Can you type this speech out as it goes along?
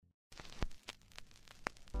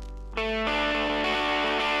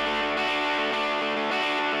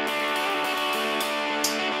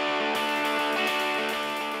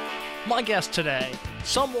My guest today,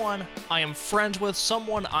 someone I am friends with,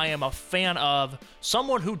 someone I am a fan of,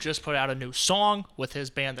 someone who just put out a new song with his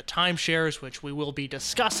band The Timeshares, which we will be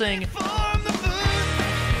discussing.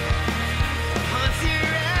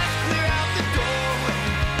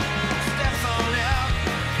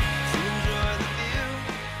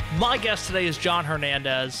 My guest today is John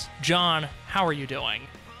Hernandez. John, how are you doing?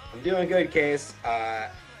 I'm doing good, Case.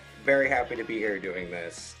 Very happy to be here doing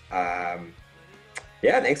this.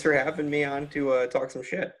 Yeah, thanks for having me on to talk some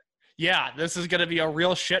shit. Yeah, this is gonna be a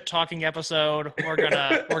real shit talking episode. We're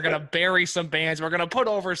gonna bury some bands. We're gonna put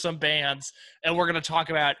over some bands, and we're gonna talk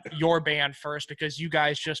about your band first because you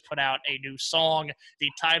guys just put out a new song, the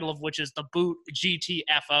title of which is The Boot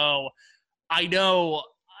GTFO. I know.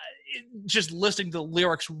 Just listening to the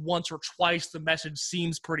lyrics once or twice, the message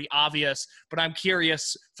seems pretty obvious, but I'm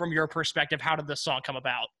curious from your perspective, how did this song come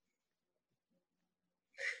about?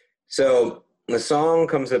 So the song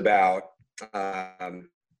comes about, I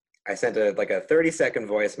sent a 30-second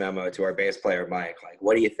voice memo to our bass player, Mike, like,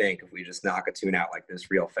 what do you think if we just knock a tune out like this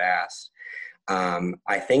real fast?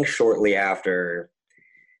 I think shortly after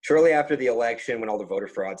the election, when all the voter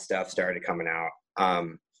fraud stuff started coming out,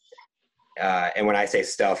 and when I say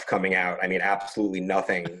stuff coming out, I mean absolutely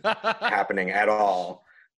nothing happening at all.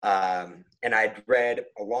 And I'd read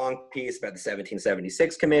a long piece about the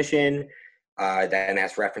 1776 Commission that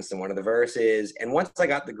that's referenced in one of the verses. And once I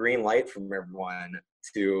got the green light from everyone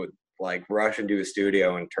to rush into a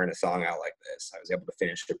studio and turn a song out like this, I was able to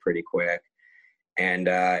finish it pretty quick. And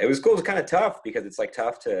it was cool. It was kind of tough because it's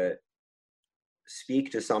tough to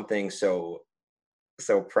speak to something so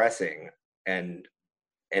pressing and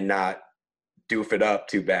not doof it up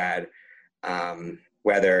too bad,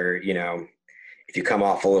 whether, if you come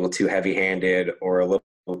off a little too heavy-handed or a little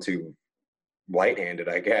too light-handed,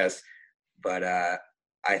 I guess. But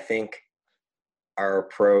I think our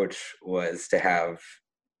approach was to have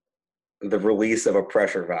the release of a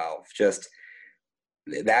pressure valve. Just,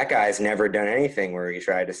 that guy's never done anything where he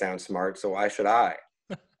tried to sound smart, so why should I?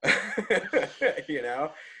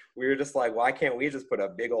 We were just like, why can't we just put a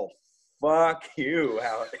big old fuck you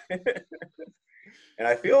out? And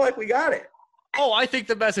I feel like we got it. Oh, I think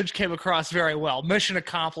the message came across very well. Mission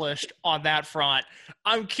accomplished on that front.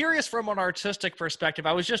 I'm curious from an artistic perspective.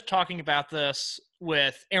 I was just talking about this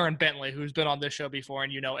with Aaron Bentley, who's been on this show before,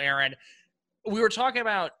 and Aaron. We were talking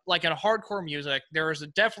about, in hardcore music, there was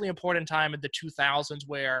definitely a point in time in the 2000s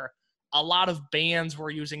where a lot of bands were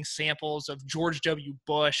using samples of George W.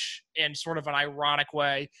 Bush in sort of an ironic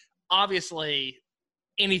way. Obviously,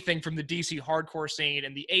 anything from the DC hardcore scene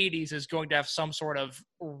in the 80s is going to have some sort of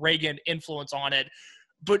Reagan influence on it.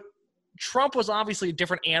 But Trump was obviously a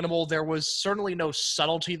different animal. There was certainly no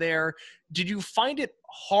subtlety there. Did you find it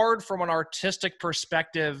hard from an artistic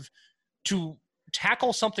perspective to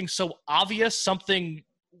tackle something so obvious, something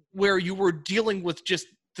where you were dealing with just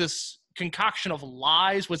this concoction of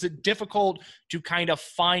lies? Was it difficult to kind of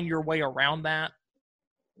find your way around that?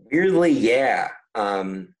 Weirdly, yeah.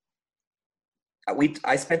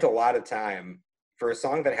 I spent a lot of time for a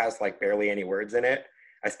song that has barely any words in it.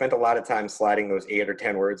 I spent a lot of time sliding those 8 or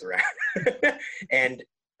 10 words around. And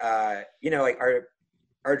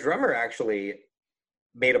our drummer actually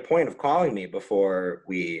made a point of calling me before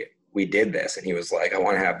we did this, and he was like, I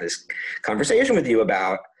want to have this conversation with you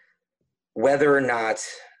about whether or not,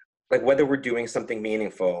 whether we're doing something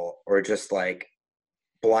meaningful or just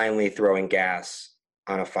blindly throwing gas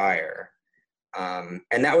on a fire.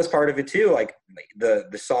 And that was part of it too.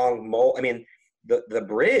 The song Mole, the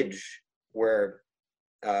bridge where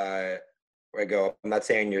I go, I'm not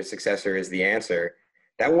saying your successor is the answer.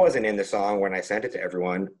 That wasn't in the song when I sent it to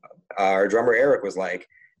everyone. Our drummer Eric was like,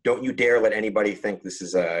 don't you dare let anybody think this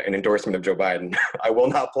is an endorsement of Joe Biden. I will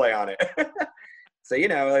not play on it. So,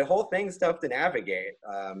 the whole thing's tough to navigate.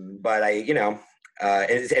 But and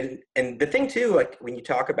the thing too, when you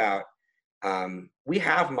talk about, we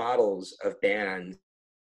have models of bands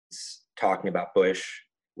talking about Bush.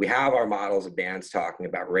 We have our models of bands talking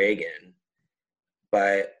about Reagan.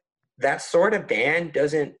 But that sort of band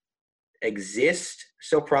doesn't exist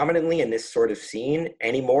so prominently in this sort of scene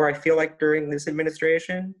anymore, I feel like, during this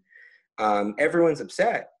administration. Everyone's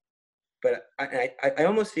upset. But I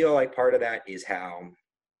almost feel like part of that is how,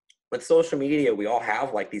 with social media, we all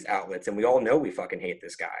have these outlets and we all know we fucking hate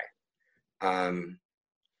this guy.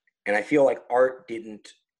 And I feel like art didn't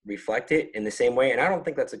reflect it in the same way. And I don't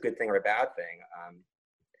think that's a good thing or a bad thing,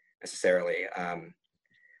 necessarily.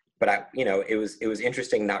 But it was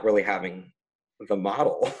interesting not really having the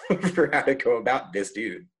model for how to go about this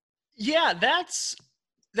dude. Yeah, that's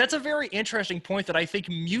a very interesting point that I think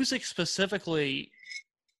music specifically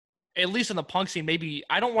at least in the punk scene, maybe,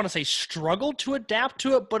 I don't want to say struggled to adapt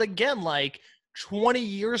to it, but again, like 20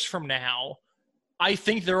 years from now, I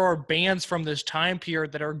think there are bands from this time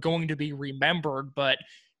period that are going to be remembered, but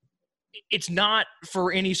it's not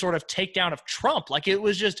for any sort of takedown of Trump. Like, it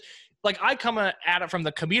was just, like, I come at it from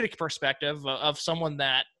the comedic perspective of someone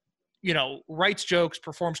that, you know, writes jokes,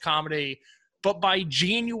 performs comedy. But by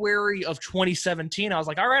January of 2017, I was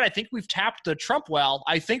like, all right, I think we've tapped the Trump well.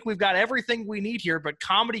 I think we've got everything we need here. But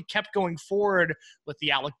comedy kept going forward with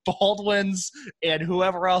the Alec Baldwins and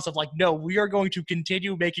whoever else of like, no, we are going to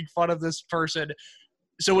continue making fun of this person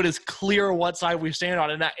so it is clear what side we stand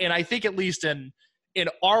on. And I think at least in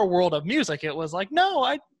our world of music, it was like,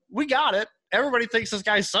 no, we got it. Everybody thinks this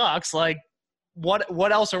guy sucks. Like,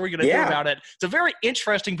 what else are we going to do about it? It's a very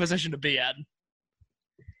interesting position to be in.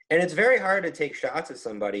 And it's very hard to take shots at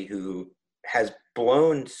somebody who has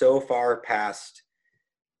blown so far past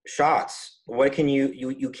shots. What can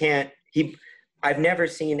you can't, I've never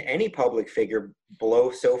seen any public figure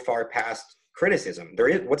blow so far past criticism.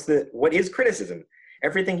 What is criticism?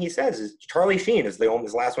 Everything he says is, Charlie Sheen is the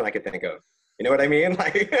last one I could think of. You know what I mean?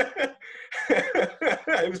 Like,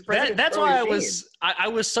 it was that's why I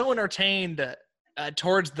was so entertained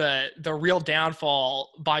towards the real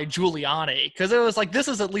downfall by Giuliani, because it was like, this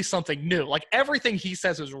is at least something new. Like, everything he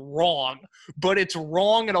says is wrong, but it's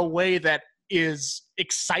wrong in a way that is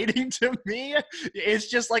exciting to me. It's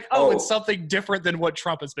just like, it's something different than what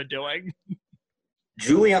Trump has been doing.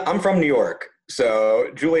 I'm from New York,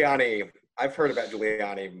 so Giuliani, I've heard about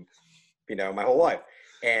Giuliani, you know, my whole life.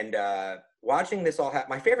 And watching this all happen,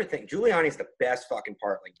 my favorite thing, Giuliani's the best fucking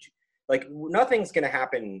part. Like nothing's going to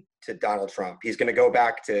happen to Donald Trump. He's going to go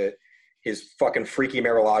back to his fucking freaky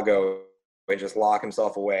Mar-a-Lago and just lock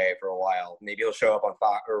himself away for a while. Maybe he'll show up on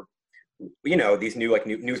Fox or, you know, these new, like,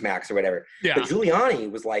 Newsmax or whatever. Yeah. But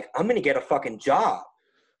Giuliani was like, I'm going to get a fucking job.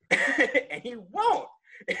 And he won't.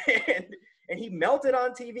 And he melted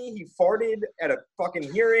on TV. He farted at a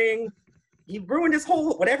fucking hearing. He ruined his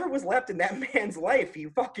whole, whatever was left in that man's life, he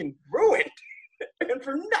fucking ruined. And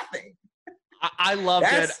for nothing. I loved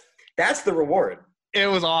it. That's the reward. It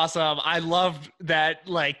was awesome. I loved that.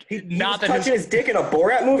 Like, he not that touching his dick in a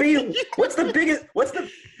Borat movie. What's the biggest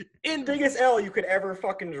L you could ever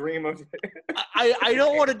fucking dream of? I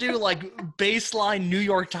don't want to do like baseline New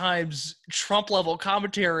York Times Trump level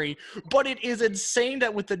commentary, but it is insane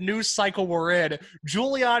that with the news cycle we're in,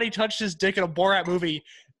 Giuliani touched his dick in a Borat movie.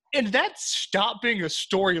 And that stopped being a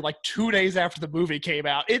story like 2 days after the movie came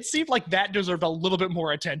out. It seemed like that deserved a little bit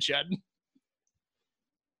more attention.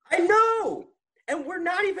 I know. And we're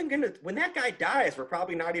not even going to, when that guy dies, we're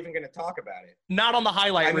probably not even going to talk about it. Not on the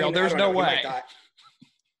highlight reel. There's no way.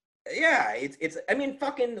 Yeah, it's, I mean,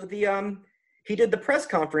 fucking he did the press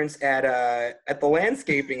conference at the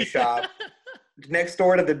landscaping shop next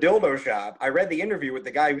door to the dildo shop. I read the interview with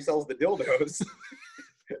the guy who sells the dildos.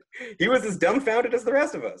 He was as dumbfounded as the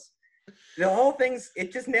rest of us. The whole thing's,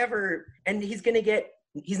 it just never, and he's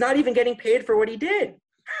not even getting paid for what he did.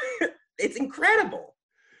 It's incredible.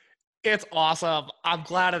 It's awesome. I'm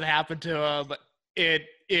glad it happened to him.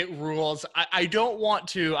 It rules. I don't want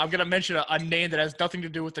to, I'm going to mention a name that has nothing to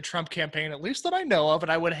do with the Trump campaign, at least that I know of,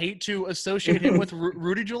 and I would hate to associate him with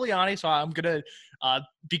Rudy Giuliani, so I'm going to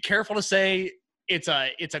be careful to say it's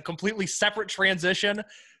a completely separate transition.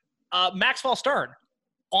 Maxwell Stern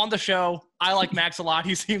on the show. I like Max a lot.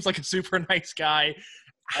 He seems like a super nice guy.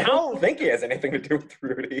 I don't think he has anything to do with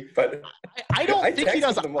Rudy, but I don't think he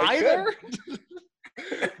does either.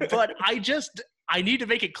 But I need to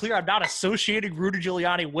make it clear I'm not associating Rudy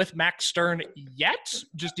Giuliani with Max Stern yet.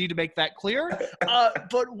 Just need to make that clear.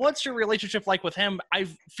 But what's your relationship like with him? I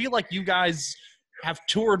feel like you guys have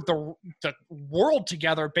toured the world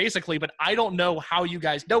together, basically, but I don't know how you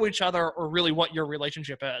guys know each other or really what your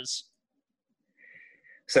relationship is.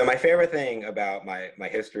 So my favorite thing about my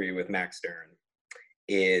history with Max Stern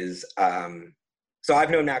is, so I've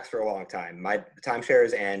known Max for a long time. My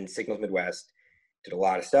Timeshares and Signals Midwest did a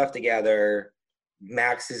lot of stuff together.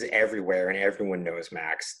 Max is everywhere and everyone knows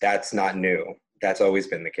Max. That's not new. That's always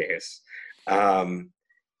been the case. And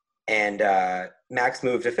Max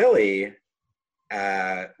moved to Philly,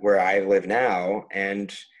 where I live now,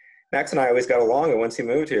 and Max and I always got along, and once he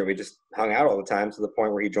moved here, we just hung out all the time to the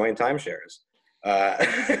point where he joined Timeshares. But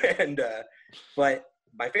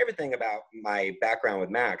my favorite thing about my background with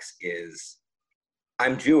Max is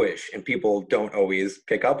I'm Jewish, and people don't always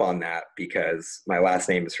pick up on that because my last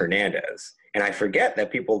name is Hernandez. And I forget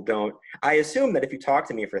that people don't, I assume that if you talk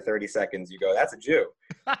to me for 30 seconds, you go, that's a Jew.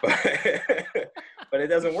 But it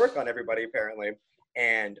doesn't work on everybody, apparently.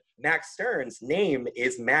 And Max Stern's name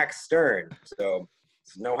is Max Stern. So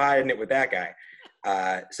there's no hiding it with that guy.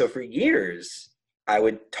 So for years, I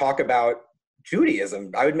would talk about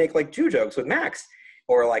Judaism. I would make like Jew jokes with Max,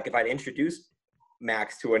 or like if I'd introduce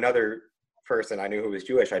Max to another person I knew who was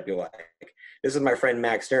Jewish, I'd be like, "This is my friend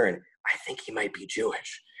Max Stern. I think he might be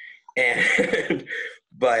Jewish." And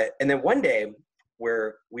and then one day,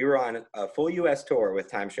 where we were on a full U.S. tour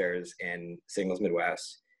with timeshares in Signals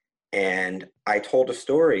Midwest, and I told a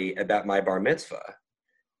story about my bar mitzvah,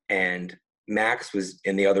 and Max was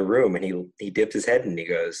in the other room, and he dipped his head and he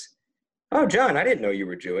goes, "Oh, John, I didn't know you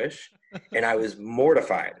were Jewish." And I was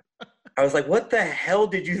mortified. I was like, "What the hell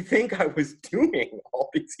did you think I was doing all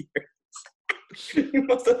these years? You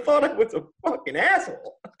must have thought I was a fucking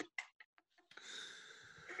asshole."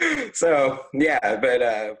 So, yeah,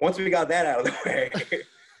 but once we got that out of the way,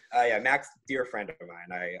 yeah, Max, dear friend of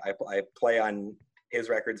mine. I play on his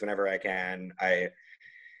records whenever I can. I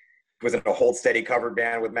was in a Hold Steady cover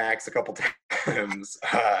band with Max a couple times.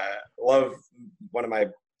 Love, one of my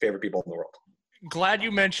favorite people in the world. Glad you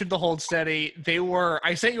mentioned the Hold Steady.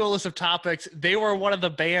 I sent you a list of topics. They were one of the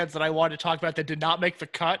bands that I wanted to talk about that did not make the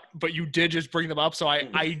cut, but you did just bring them up. So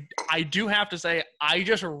I do have to say, I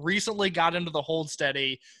just recently got into the Hold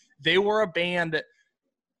Steady. They were a band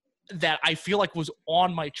that I feel like was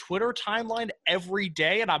on my Twitter timeline every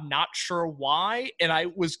day, and I'm not sure why. And I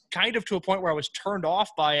was kind of to a point where I was turned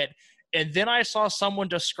off by it. And then I saw someone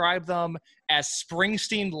describe them as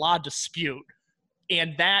Springsteen La Dispute.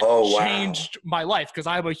 And that changed my life, because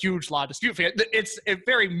I'm a huge La Dispute fan. It's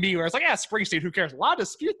very me, where it's like, Springsteen, who cares? La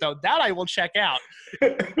Dispute, though, that I will check out.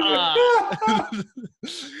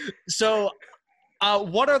 So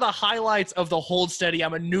what are the highlights of the Hold Steady?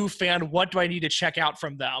 I'm a new fan. What do I need to check out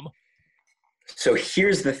from them? So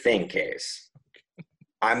here's the thing, Case.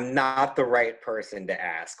 I'm not the right person to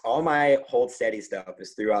ask. All my Hold Steady stuff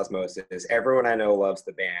is through osmosis. Everyone I know loves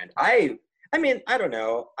the band. I mean, I don't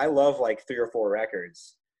know. I love like 3 or 4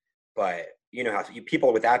 records, but you know how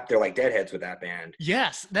people with that, they're like deadheads with that band.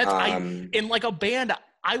 Yes, that's in like a band.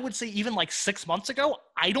 I would say even like 6 months ago,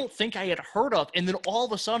 I don't think I had heard of, and then all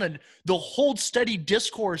of a sudden, the Hold Steady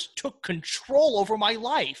discourse took control over my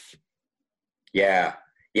life. Yeah,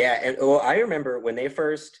 and well, I remember when they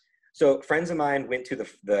first. So friends of mine went to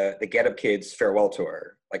the Get Up Kids farewell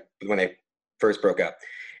tour, like when they first broke up.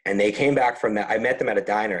 And they came back from that. I met them at a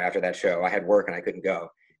diner after that show. I had work and I couldn't go.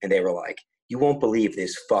 And they were like, "You won't believe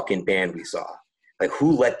this fucking band we saw. Like,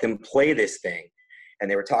 who let them play this thing?" And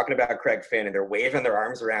they were talking about Craig Finn, and they're waving their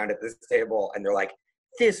arms around at this table. And they're like,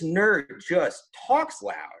 "This nerd just talks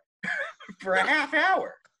loud for a half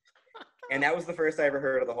hour." And that was the first I ever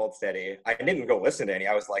heard of the Hold Steady. I didn't go listen to any.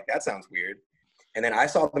 I was like, that sounds weird. And then I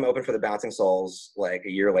saw them open for the Bouncing Souls like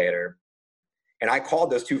a year later. And I called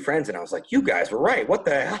those 2 friends, and I was like, "You guys were right. What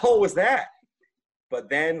the hell was that?" But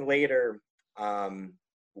then later,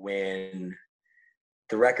 when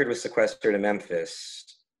the record was sequestered in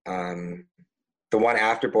Memphis, the one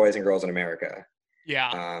after Boys and Girls in America,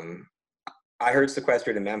 I heard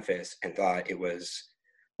Sequestered in Memphis and thought it was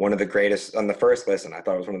one of the greatest. On the first listen, I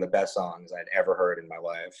thought it was one of the best songs I'd ever heard in my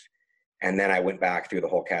life. And then I went back through the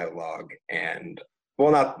whole catalog, and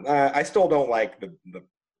I still don't like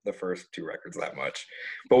the first 2 records that much.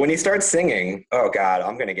 But when he starts singing, oh God,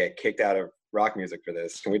 I'm going to get kicked out of rock music for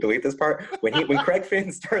this. Can we delete this part? When Craig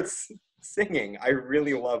Finn starts singing, I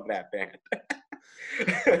really love that band.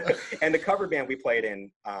 And the cover band we played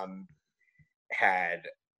in had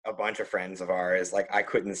a bunch of friends of ours. Like I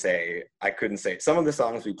couldn't say some of the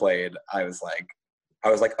songs we played. I was like,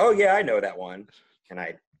 "Oh yeah, I know that one." And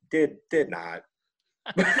I did not.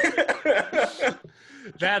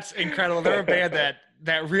 That's incredible. They're a band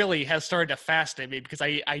that really has started to fascinate me, because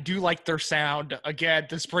I do like their sound. Again,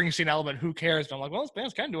 the Springsteen element, who cares? But I'm like, well, this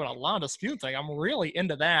band's kind of doing a La Dispute thing. I'm really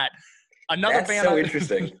into that. Another band. So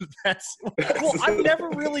interesting. I've never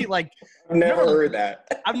really heard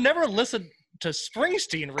that. I've never listened to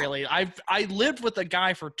Springsteen really. I lived with a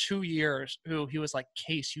guy for 2 years who he was like,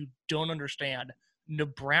 "Case, you don't understand.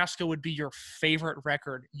 Nebraska would be your favorite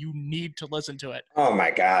record. You need to listen to it." Oh my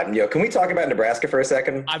God. Yo, can we talk about Nebraska for a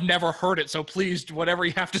second? I've never heard it, so please, whatever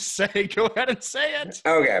you have to say, go ahead and say it.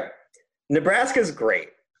 Okay. Nebraska's great.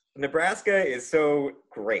 Nebraska is so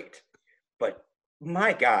great. But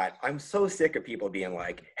my God, I'm so sick of people being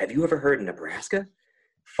like, "Have you ever heard of Nebraska?"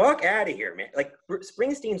 Fuck out of here, man. Like,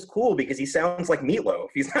 Springsteen's cool because he sounds like Meatloaf.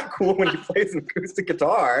 He's not cool when he plays an acoustic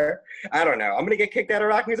guitar. I don't know. I'm going to get kicked out of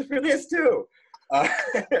rock music for this too.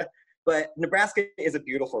 But Nebraska is a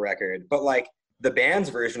beautiful record, but like the band's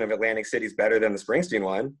version of Atlantic City is better than the Springsteen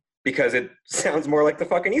one because it sounds more like the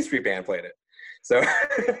fucking E Street Band played it. So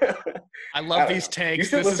I love these know. takes. You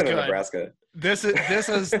should this listen is to good. Nebraska. This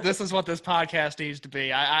is what this podcast needs to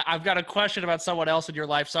be. I've got a question about someone else in your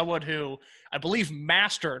life, someone who I believe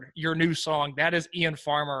mastered your new song. That is Ian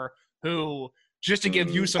Farmer, who, just to give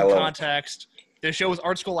you some context, the show is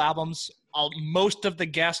Art School Albums. Most of the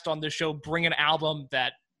guests on this show bring an album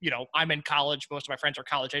that, I'm in college. Most of my friends are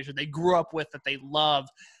college age. They grew up with, that they love.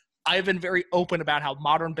 I've been very open about how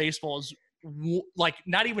modern baseball is like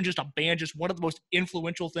not even just a band, just one of the most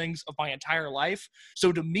influential things of my entire life.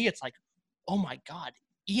 So to me, it's like, oh my God,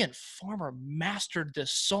 Ian Farmer mastered this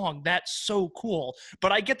song. That's so cool.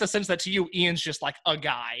 But I get the sense that to you, Ian's just like a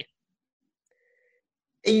guy.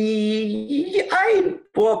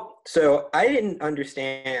 So I didn't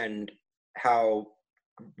understand how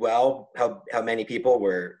many people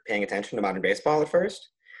were paying attention to modern baseball at first.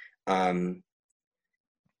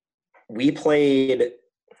 We played,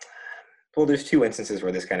 there's two instances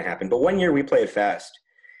where this kind of happened, but one year we played Fest,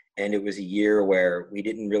 and it was a year where we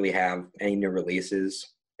didn't really have any new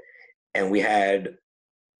releases, and we had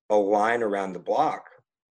a line around the block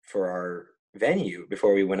for our venue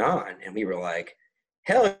before we went on, and we were like,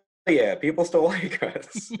 hell yeah, people still like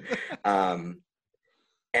us.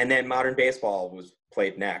 And then Modern Baseball was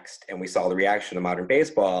played next, and we saw the reaction to Modern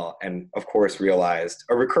Baseball, and of course realized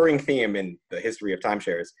a recurring theme in the history of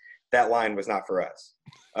timeshares, that line was not for us.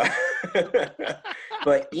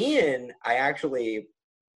 But Ian, Ian's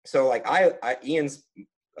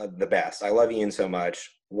the best. I love Ian so much.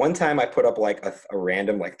 One time I put up like a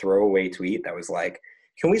random like throwaway tweet that was like,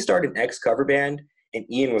 can we start an X cover band? And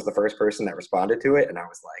Ian was the first person that responded to it. And I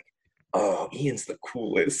was like, oh, Ian's the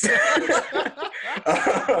coolest.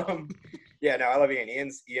 Yeah, no, I love Ian.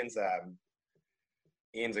 Ian's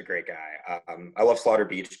a great guy. I love Slaughter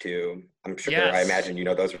Beach too. I'm sure, yes. I imagine you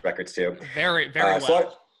know those records too. Very, very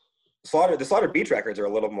well. The Slaughter Beach records are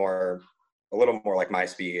a little more like my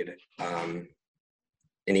speed. And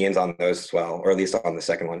Ian's on those as well, or at least on the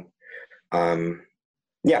second one.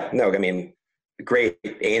 Great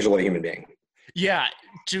angel of a human being. Yeah,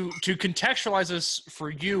 to contextualize this for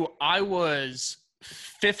you, I was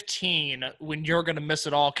 15 when You're Gonna Miss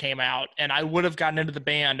It All came out, and I would have gotten into the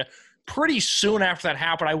band pretty soon after that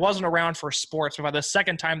happened. I wasn't around for sports, but by the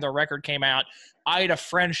second time the record came out, I had a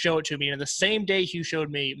friend show it to me, and the same day he showed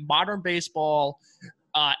me Modern Baseball,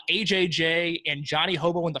 AJJ, and Johnny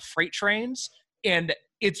Hobo and the Freight Trains, and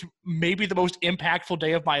it's maybe the most impactful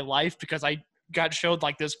day of my life because I got showed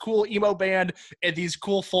like this cool emo band and these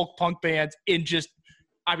cool folk punk bands in just,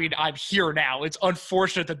 I'm here now. It's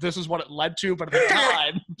unfortunate that this is what it led to, but at the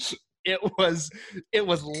time it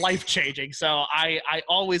was life-changing. So I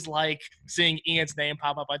always like seeing Ian's name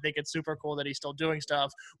pop up. I think it's super cool that he's still doing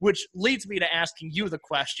stuff, which leads me to asking you the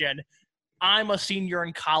question. I'm a senior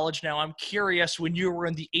in college now. I'm curious, when you were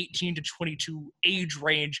in the 18 to 22 age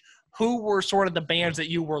range, who were sort of the bands that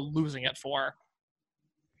you were losing it for?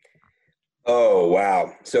 Oh,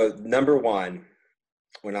 wow. So number one,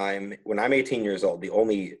 when I'm 18 years old,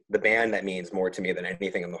 the band that means more to me than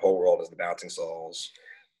anything in the whole world is the Bouncing Souls.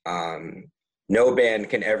 No band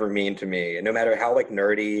can ever mean to me, and no matter how like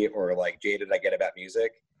nerdy or like jaded I get about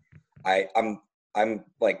music, I'm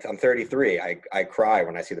 33. I cry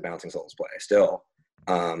when I see the Bouncing Souls play still.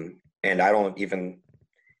 And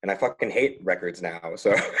I fucking hate records now.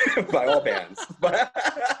 So by all bands, but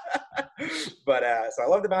so I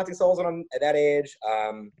love the Bouncing Souls when I'm at that age.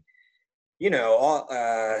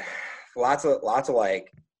 Lots of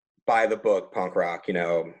like by the book punk rock.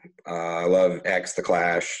 I love X, The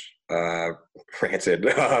Clash, Rancid.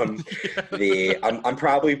 I'm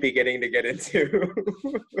probably beginning to get into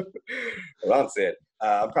Rancid.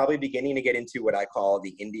 I'm probably beginning to get into what I call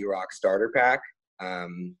the indie rock starter pack.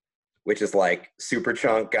 Which is like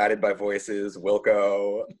Superchunk, Guided by Voices,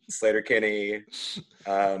 Wilco, Sleater-Kinney.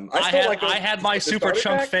 I had my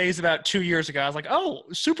Superchunk phase about 2 years ago. I was like, oh,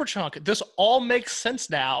 Superchunk, this all makes sense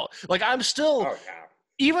now. Like I'm still,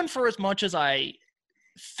 even for as much as I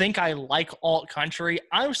think I like alt country,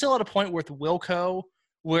 I'm still at a point with Wilco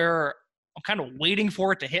where I'm kind of waiting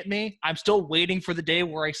for it to hit me. I'm still waiting for the day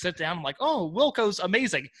where I sit down. I'm like, oh, Wilco's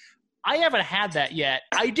amazing. I haven't had that yet.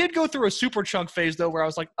 I did go through a Superchunk phase, though, where I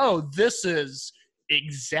was like, oh, this is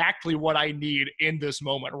exactly what I need in this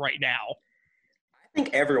moment right now. I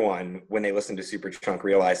think everyone, when they listen to Superchunk,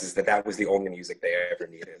 realizes that was the only music they ever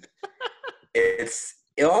needed. It's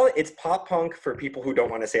pop punk for people who don't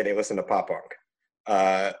want to say they listen to pop punk.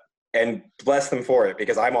 And bless them for it,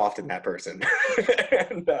 because I'm often that person.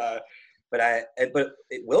 But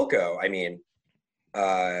Wilco,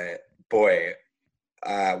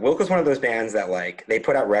 Wilco's one of those bands that like they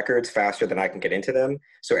put out records faster than I can get into them.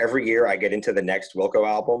 So every year I get into the next Wilco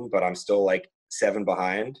album, but I'm still like 7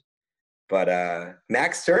 behind. But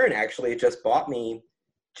Max Stern actually just bought me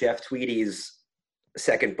Jeff Tweedy's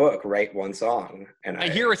second book, Write One Song, and I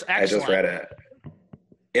hear it's excellent. I just read it.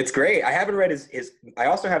 It's great. I haven't read his. I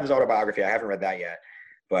also have his autobiography. I haven't read that yet,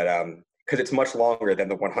 but because it's much longer than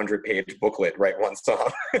the 100-page booklet, Write One Song.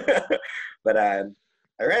 But I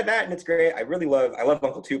read that, and it's great. I love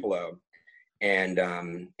Uncle Tupelo,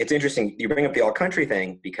 and it's interesting you bring up the all country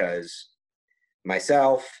thing because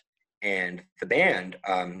myself and the band,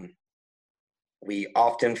 we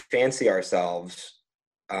often fancy ourselves,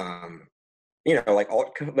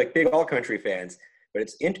 like big all country fans. But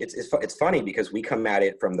it's funny because we come at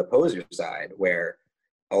it from the poser side, where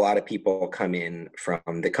a lot of people come in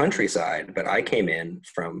from the countryside, but I came in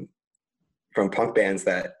from punk bands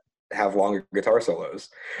that have longer guitar solos,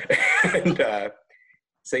 and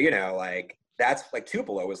so like that's like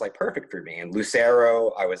Tupelo was like perfect for me. And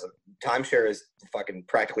Lucero, Timeshare is fucking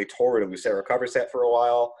practically tore a Lucero cover set for a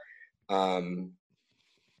while.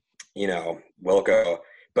 Wilco.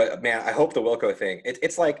 But man, I hope the Wilco thing,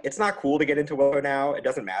 it's like, it's not cool to get into Wilco now. It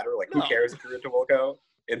doesn't matter. Like, who cares if you're into Wilco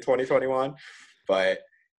in 2021? But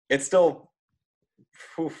it's still,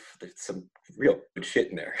 there's some real good shit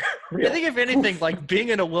in there. I think if anything, like being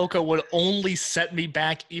in a Wilco would only set me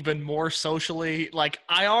back even more socially. Like,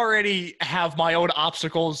 I already have my own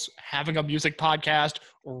obstacles having a music podcast,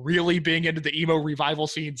 really being into the emo revival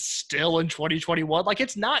scene still in 2021. Like,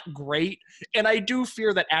 it's not great. And I do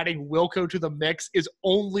fear that adding Wilco to the mix is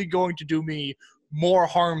only going to do me more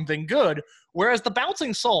harm than good. Whereas the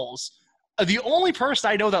Bouncing Souls, the only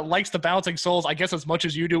person I know that likes the Bouncing Souls, I guess as much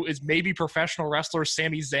as you do, is maybe professional wrestler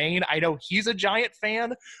Sami Zayn. I know he's a giant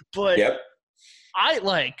fan, but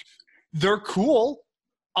they're cool.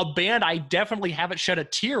 A band I definitely haven't shed a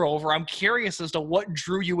tear over. I'm curious as to what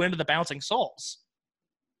drew you into the Bouncing Souls.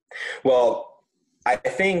 Well, I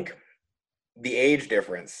think the age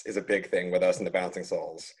difference is a big thing with us and the Bouncing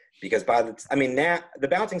Souls, because now the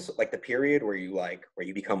Bouncing, like the period where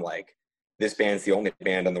you become like, this band's the only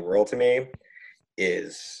band in the world to me,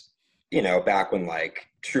 is, back when like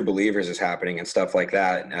True Believers is happening and stuff like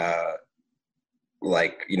that.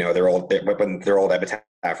 Their old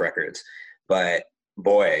Epitaph records. But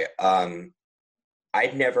boy,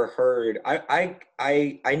 I'd never heard,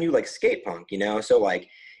 I knew like skate punk, so like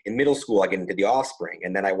in middle school I get into The Offspring,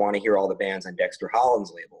 and then I want to hear all the bands on Dexter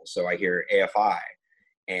Holland's label. So I hear AFI,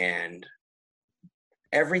 and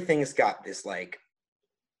everything's got this like,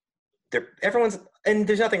 and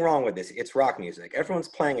there's nothing wrong with this. It's rock music. Everyone's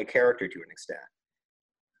playing a character to an extent.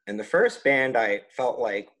 And the first band I felt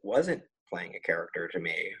like wasn't playing a character to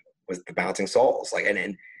me was the Bouncing Souls. Like,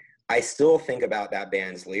 and I still think about that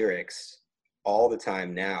band's lyrics all the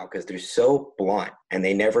time now because they're so blunt, and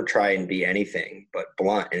they never try and be anything but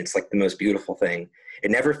blunt. And it's like the most beautiful thing.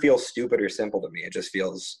 It never feels stupid or simple to me. It just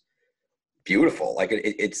feels beautiful. Like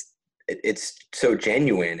it's so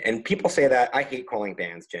genuine. And people say that. I hate calling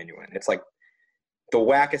bands genuine. It's like the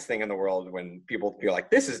wackest thing in the world when people feel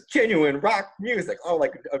like this is genuine rock music. Oh,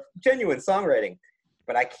 like a genuine songwriting.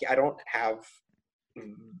 But I don't have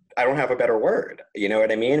a better word. You know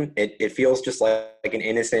what I mean? It feels just like an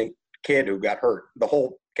innocent kid who got hurt. The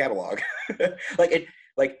whole catalog. Like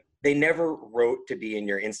they never wrote to be in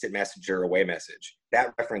your instant messenger away message.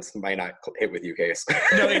 That reference might not hit with you, Case.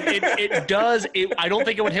 No, it does. I don't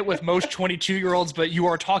think it would hit with most 22-year-olds, but you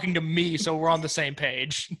are talking to me, so we're on the same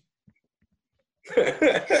page.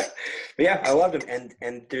 Yeah, I loved them.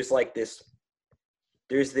 And there's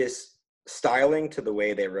this styling to the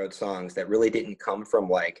way they wrote songs that really didn't come from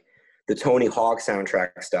like the Tony Hawk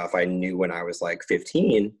soundtrack stuff I knew when I was like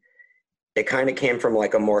 15. It kind of came from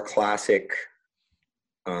like a more classic,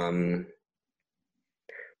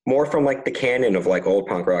 more from like the canon of like old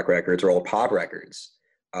punk rock records or old pop records,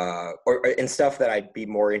 or and stuff that I'd be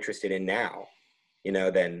more interested in now,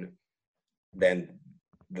 than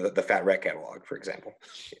the Fat Wreck catalog, for example.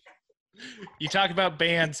 You talk about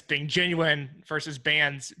bands being genuine versus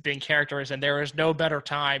bands being characters, and there is no better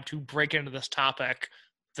time to break into this topic,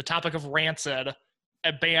 the topic of Rancid,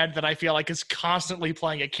 a band that I feel like is constantly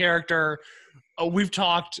playing a character. We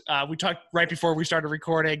talked right before we started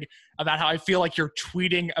recording about how I feel like you're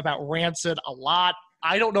tweeting about Rancid a lot.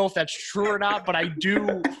 I don't know if that's true or not, but I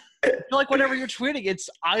do feel like whenever you're tweeting, it's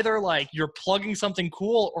either like you're plugging something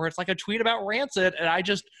cool or it's like a tweet about Rancid. And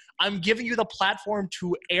I'm giving you the platform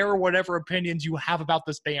to air whatever opinions you have about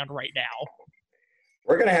this band right now.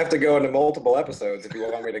 We're going to have to go into multiple episodes if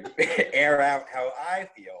you want me to air out how I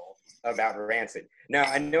feel about Rancid. Now,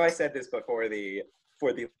 I know I said this before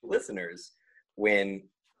for the listeners, when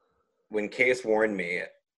Case warned me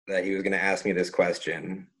that he was going to ask me this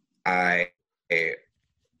question, I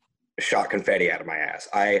shot confetti out of my ass.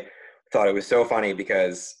 I thought it was so funny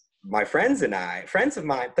because my friends and I, friends of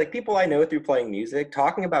mine, like people I know through playing music,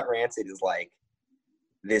 talking about Rancid is like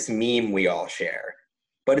this meme we all share.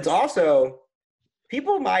 But it's also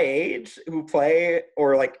people my age who play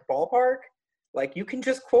or like ballpark, like you can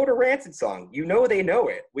just quote a Rancid song. You know they know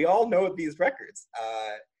it. We all know these records.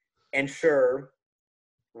 And sure,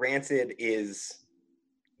 Rancid is,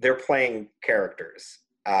 they're playing characters.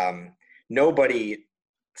 Nobody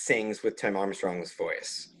sings with Tim Armstrong's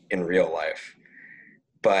voice in real life,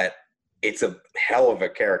 but it's a hell of a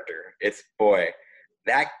character. It's, boy,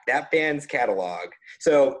 that band's catalog.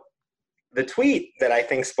 So the tweet that I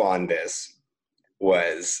think spawned this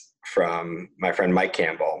was from my friend Mike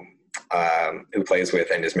Campbell, who plays with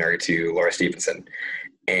and is married to Laura Stevenson.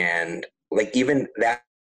 And like even that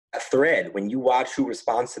thread, when you watch who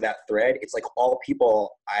responds to that thread, it's like all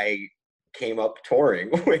people I came up touring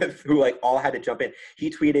with who like all had to jump in. He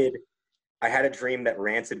tweeted, "I had a dream that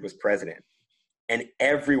Rancid was president." And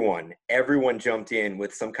everyone jumped in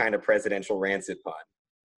with some kind of presidential Rancid pun.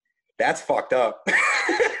 That's fucked up.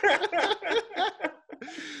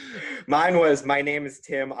 Mine was, "My name is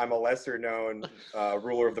Tim. I'm a lesser known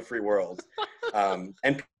ruler of the free world."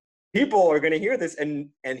 And people are going to hear this and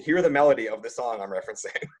hear the melody of the song I'm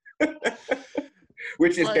referencing,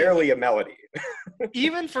 which is like, barely a melody.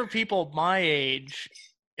 Even for people my age,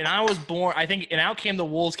 and I was born, I think, and Out Came the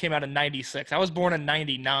Wolves came out in 96. I was born in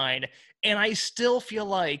 99. And I still feel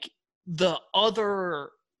like the other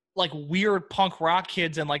like weird punk rock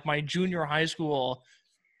kids in like my junior high school,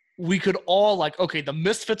 we could all like, okay, the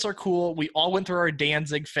Misfits are cool. We all went through our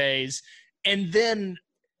Danzig phase. And then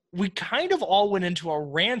we kind of all went into a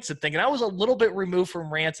Rancid thing. And I was a little bit removed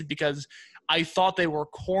from Rancid because I thought they were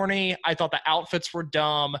corny. I thought the outfits were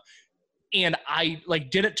dumb. And I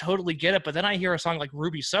like didn't totally get it. But then I hear a song like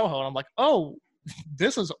Ruby Soho and I'm like, oh,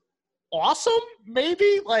 this is awesome,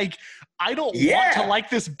 maybe? Like, I don't want to like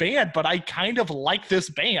this band, but I kind of like this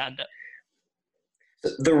band.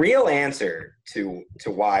 The real answer to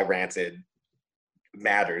why Rancid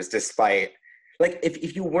matters, despite like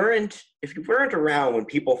if you weren't around when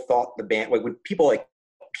people thought the band, like when people like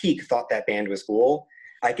peak thought that band was cool,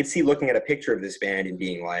 I could see looking at a picture of this band and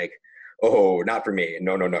being like, oh, not for me,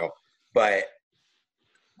 no. But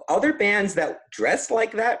other bands that dressed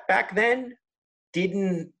like that back then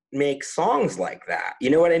didn't make songs like that. You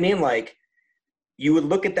know what I mean? Like, you would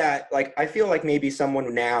look at that, like, I feel like maybe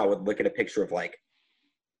someone now would look at a picture of, like,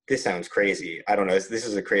 this sounds crazy. I don't know. This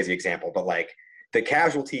is a crazy example, but, like, the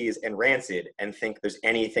Casualties and Rancid and think there's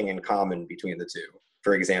anything in common between the two,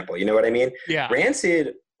 for example. You know what I mean? Yeah.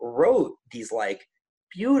 Rancid wrote these, like,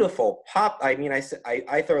 beautiful pop. I mean, I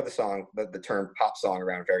throw the term pop song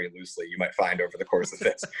around very loosely, you might find over the course of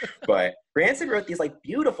this. But Rancid wrote these, like,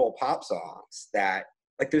 beautiful pop songs that,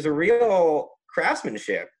 like, there's a real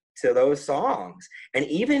craftsmanship to those songs. And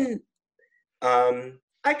even,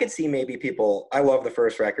 I could see maybe people, I love the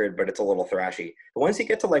first record, but it's a little thrashy. But once you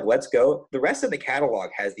get to, like, Let's Go, the rest of the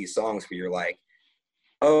catalog has these songs where you're like,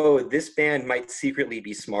 oh, this band might secretly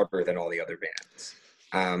be smarter than all the other bands.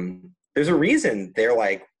 There's a reason they're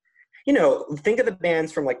like, you know, think of the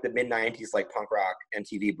bands from, like, the mid-90s, like punk rock,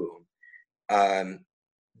 MTV boom.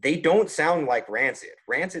 They don't sound like Rancid.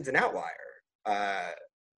 Rancid's an outlier.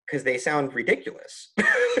 Because they sound ridiculous.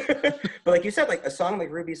 But like you said, like a song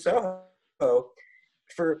like Ruby Soho,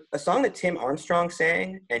 for a song that Tim Armstrong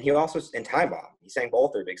sang, and he also, and Time Bomb, he sang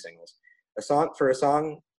both their big singles. A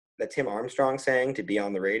song that Tim Armstrong sang to be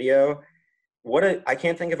on the radio, I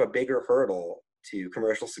can't think of a bigger hurdle to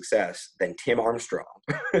commercial success than Tim Armstrong.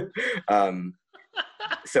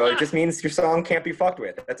 So it just means your song can't be fucked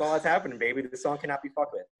with. That's all that's happening, baby. The song cannot be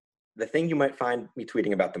fucked with. The thing you might find me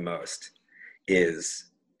tweeting about the most is,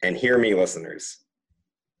 and hear me, listeners,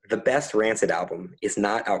 the best Rancid album is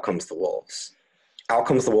not Out Comes the Wolves. Out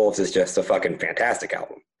Comes the Wolves is just a fucking fantastic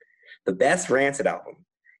album. The best Rancid album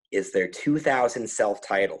is their 2000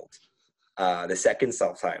 self-titled, the second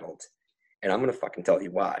self-titled, and I'm going to fucking tell you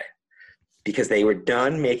why. Because they were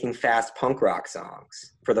done making fast punk rock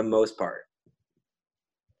songs, for the most part.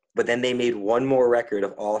 But then they made one more record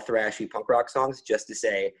of all thrashy punk rock songs just to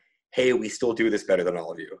say, hey, we still do this better than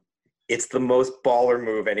all of you. It's the most baller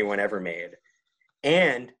move anyone ever made.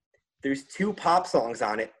 And there's 2 pop songs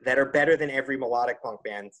on it that are better than every melodic punk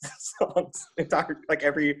band's songs. Like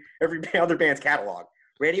every other band's catalog.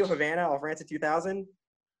 Radio Havana off Rancid 2000.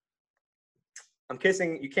 I'm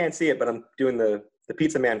kissing, you can't see it, but I'm doing the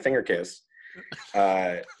Pizza Man finger kiss.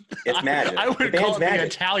 It's magic. I would call it the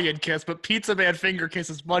Italian kiss, but Pizza Man finger kiss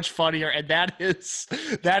is much funnier, and that is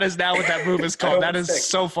now what that move is called. That is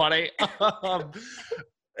so funny.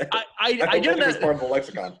 I did it was part of the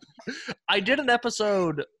lexicon. I did an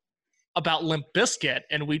episode about Limp Bizkit,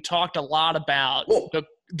 and we talked a lot about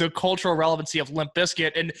the cultural relevancy of Limp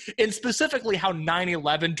Bizkit and specifically how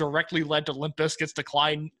 9/11 directly led to Limp Bizkit's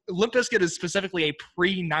decline. Limp Bizkit is specifically a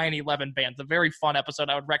pre-9/11 band. It's a very fun episode.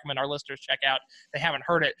 I would recommend our listeners check out if they haven't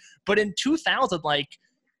heard it. But in 2000, like,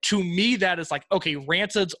 to me, that is like, okay,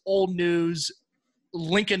 Rancid's Old News,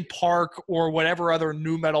 Linkin Park, or whatever other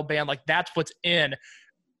nu metal band, like, that's what's in.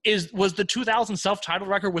 Was the 2000 self-titled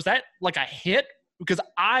record, was that like a hit? Because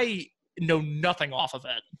I know nothing off of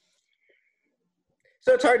it.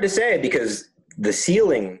 So it's hard to say because the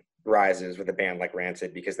ceiling rises with a band like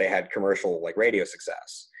Rancid because they had commercial like radio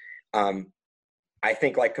success. I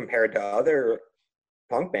think like compared to other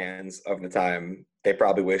punk bands of the time, they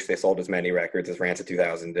probably wish they sold as many records as Rancid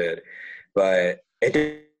 2000 did, but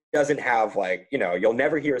it doesn't have like, you know, you'll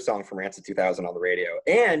never hear a song from Rancid 2000 on the radio.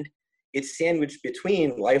 And it's sandwiched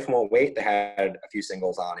between Life Won't Wait that had a few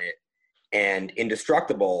singles on it and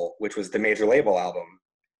Indestructible, which was the major label album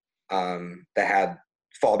that had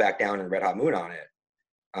Fall Back Down and Red Hot Moon on it.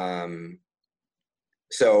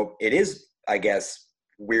 So it is, I guess,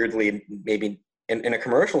 weirdly, maybe in a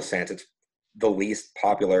commercial sense, it's the least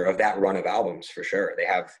popular of that run of albums for sure. They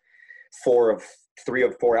have 3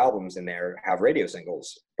 of 4 albums in there have radio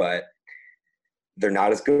singles, but they're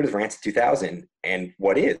not as good as Rancid 2000. And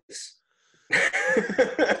what is?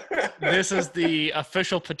 This is the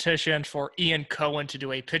official petition for Ian Cohen to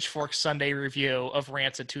do a Pitchfork Sunday review of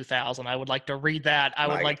Rancid 2000. I would like to read that. I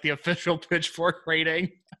would like the official Pitchfork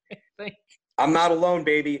rating. I think. I'm not alone,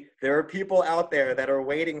 baby. There are people out there that are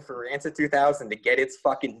waiting for Rancid 2000 to get its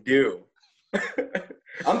fucking due.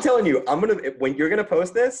 I'm telling you, when you're gonna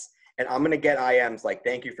post this, and I'm gonna get IMs like,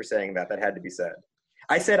 thank you for saying that. That had to be said.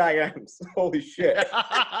 I said IMs. Holy shit.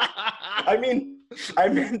 I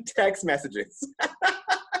meant text messages.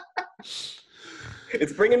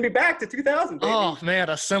 It's bringing me back to 2000, baby. Oh man,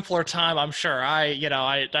 a simpler time, I'm sure.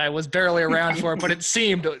 I was barely around for it, but it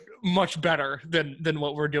seemed much better than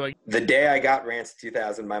what we're doing. The day I got Rancid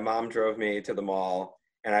 2000, my mom drove me to the mall,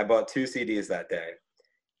 and I bought 2 CDs that day.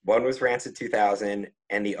 One was Rancid 2000,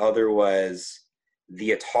 and the other was the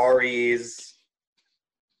Ataris.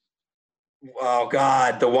 Oh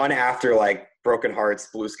God, the one after like Broken Hearts,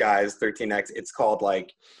 Blue Skies, 13X. It's called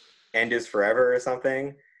like End Is Forever or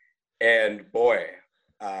something. And boy,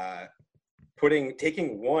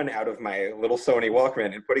 taking one out of my little Sony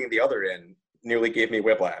Walkman and putting the other in nearly gave me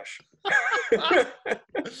whiplash.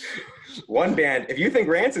 One band, if you think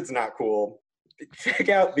Rancid's not cool, check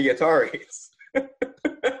out the Ataris.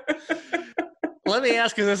 Let me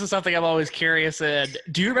ask you, this is something I'm always curious in.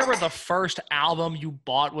 Do you remember the first album you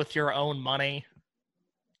bought with your own money?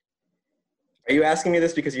 Are you asking me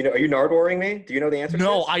this because are you Nardwaring me? Do you know the answer to this?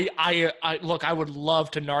 No, I look, I would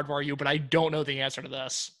love to Nardwar you, but I don't know the answer to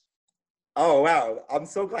this. Oh, wow. I'm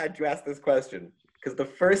so glad you asked this question.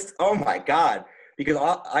 Because oh my God. Because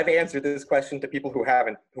I've answered this question to people who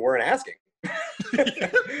weren't asking.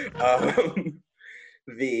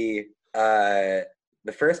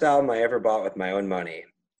 The first album I ever bought with my own money,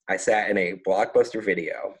 I sat in a Blockbuster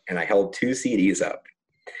Video and I held 2 CDs up.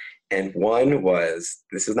 And one was,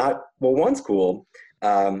 one's cool.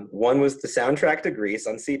 One was the soundtrack to Grease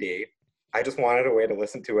on CD. I just wanted a way to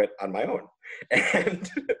listen to it on my own and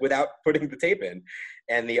without putting the tape in.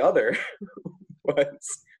 And the other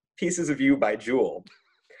was Pieces of You by Jewel.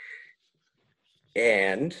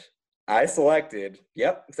 And I selected,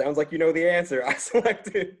 sounds like you know the answer. I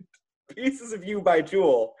selected Pieces of You by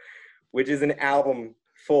Jewel, which is an album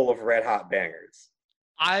full of red hot bangers.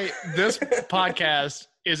 This podcast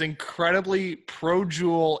is incredibly pro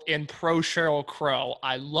Jewel and pro Sheryl Crow.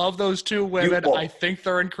 I love those 2 women. I think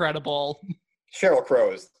they're incredible. Sheryl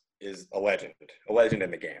Crow is a legend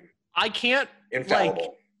in the game. I can't,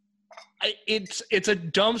 infallible. It's a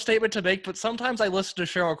dumb statement to make, but sometimes I listen to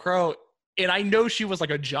Sheryl Crow and I know she was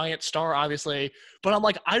like a giant star, obviously, but I'm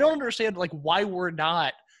like, I don't understand like why we're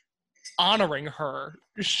not honoring her.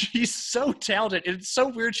 She's so talented. It's so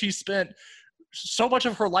weird she spent so much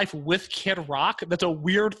of her life with Kid Rock. That's a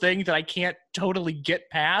weird thing that I can't totally get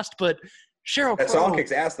past, but Sheryl Crow. That song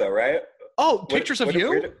kicks ass though, right? Oh, Pictures of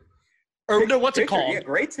You? No, what's it called? Yeah,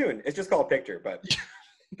 great tune. It's just called Picture, but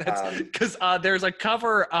that's because there's a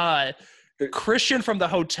cover Christian from The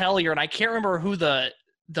Hotelier, and I can't remember who the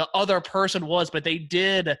other person was, but they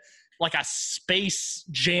did like a Space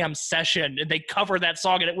Jam session and they covered that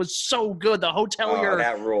song and it was so good. The Hotelier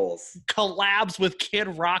that rules. Collabs with Kid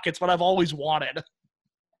Rock. It's what I've always wanted.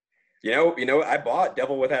 I bought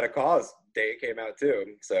Devil Without a Cause day it came out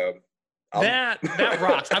too. So That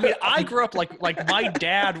rocks. I mean, I grew up like my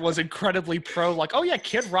dad was incredibly pro, like, oh yeah,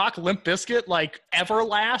 Kid Rock, Limp Bizkit, like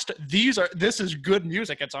Everlast. This is good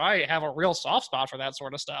music. And so I have a real soft spot for that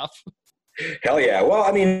sort of stuff. Hell yeah. Well,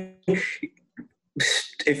 I mean,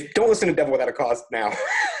 if don't listen to Devil Without a Cause now,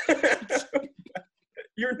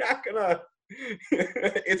 you're not gonna.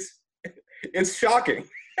 It's shocking.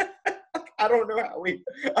 I don't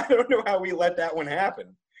know how we let that one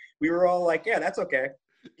happen. We were all like, yeah, that's okay.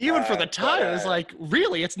 Even for the time, it was like,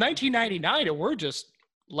 really, it's 1999, and we're just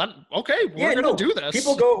we're gonna do this.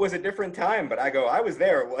 People go, it was a different time, but I go, I was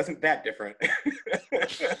there. It wasn't that different.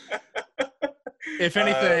 If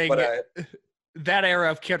anything, that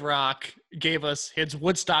era of Kid Rock gave us his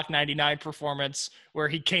Woodstock '99 performance, where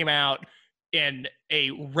he came out in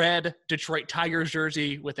a red Detroit Tigers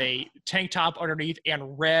jersey with a tank top underneath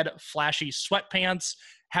and red flashy sweatpants.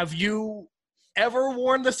 Have you ever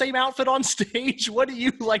worn the same outfit on stage? What do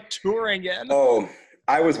you like touring in? Oh,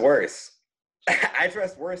 I was worse. I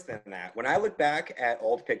dressed worse than that. When I look back at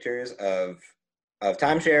old pictures of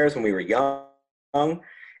timeshares when we were young,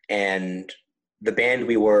 and the band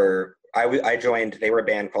I joined, they were a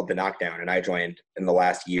band called The Knockdown, and I joined in the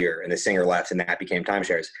last year, and the singer left, and that became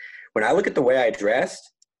timeshares. When I look at the way I dressed,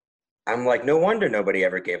 I'm like, no wonder nobody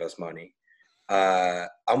ever gave us money.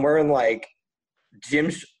 I'm wearing like gym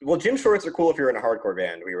shorts are cool if you're in a hardcore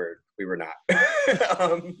band. We were not.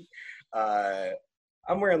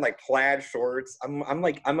 I'm wearing like plaid shorts. I'm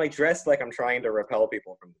like dressed like I'm trying to repel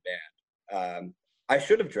people from the band. I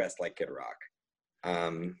should have dressed like Kid Rock.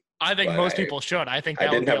 I think most people should. I think that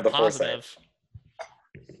would be a positive.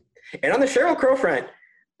 And on the Sheryl Crow front,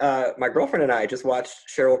 my girlfriend and I just watched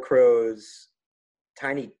Sheryl Crow's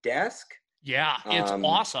Tiny Desk. Yeah, it's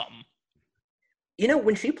awesome. You know,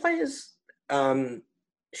 when she plays,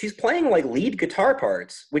 she's playing like lead guitar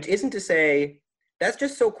parts, which isn't to say, that's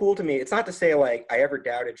just so cool to me. It's not to say like I ever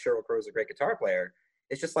doubted Sheryl Crow's a great guitar player.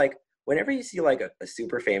 It's just like whenever you see like a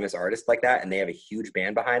super famous artist like that and they have a huge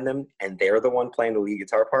band behind them and they're the one playing the lead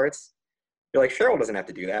guitar parts, you're like, Sheryl doesn't have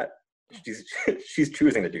to do that. She's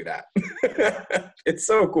choosing to do that. It's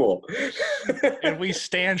so cool. And we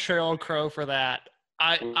stand Sheryl Crow for that.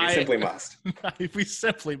 We simply must. We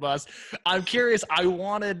simply must. I'm curious. I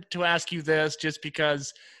wanted to ask you this just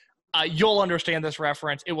because you'll understand this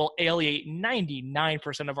reference. It will alienate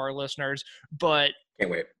 99% of our listeners, but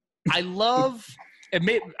can't wait. I love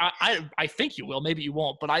it. I think you will. Maybe you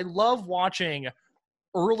won't. But I love watching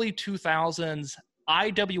early 2000s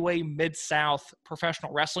IWA Mid-South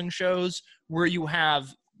professional wrestling shows where you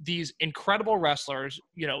have these incredible wrestlers,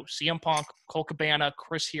 you know, CM Punk, Colt Cabana,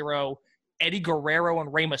 Chris Hero, Eddie Guerrero,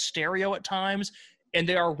 and Rey Mysterio at times, and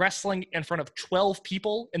they are wrestling in front of 12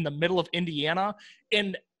 people in the middle of Indiana.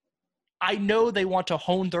 And I know they want to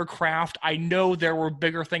hone their craft. I know there were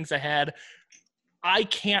bigger things ahead. I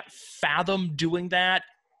can't fathom doing that.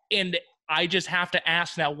 And I just have to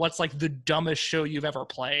ask now, what's like the dumbest show you've ever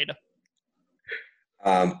played?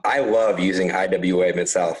 I love using IWA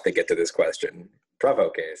Mid-South to get to this question. Bravo,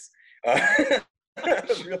 Case.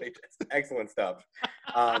 Really just excellent stuff.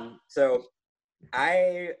 So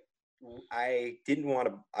I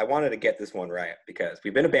wanted to get this one right because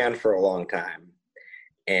we've been a band for a long time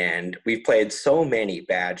and we've played so many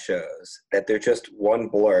bad shows that they're just one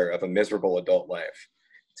blur of a miserable adult life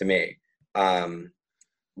to me.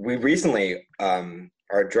 We recently,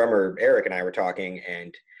 our drummer Eric and I were talking,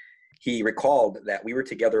 and he recalled that we were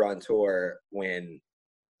together on tour when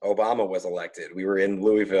Obama was elected. We were in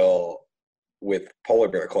Louisville with Polar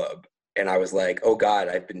Bear Club. And I was like, oh God,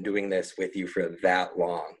 I've been doing this with you for that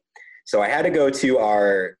long. So I had to go to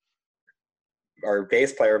our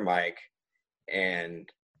bass player, Mike, and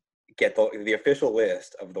get the official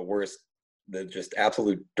list of the just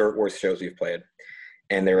absolute dirt worst shows we've played.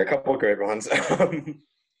 And there were a couple of great ones.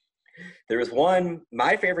 There was one,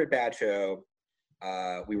 my favorite bad show,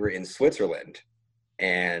 we were in Switzerland,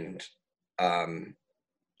 and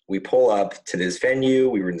we pull up to this venue.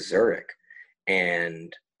 We were in Zurich,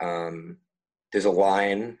 and there's a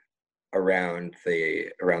line around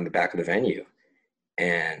the back of the venue.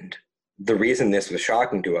 And the reason this was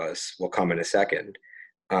shocking to us will come in a second.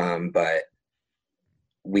 But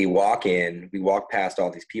we walk past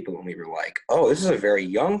all these people, and we were like, oh, this is a very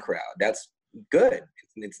young crowd. That's good.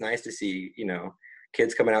 It's nice to see, you know,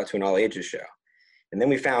 kids coming out to an all ages show. And then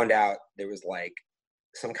we found out there was like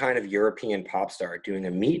some kind of European pop star doing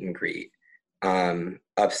a meet and greet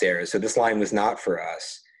upstairs. So this line was not for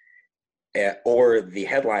us or the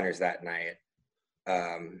headliners that night.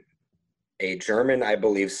 A German, I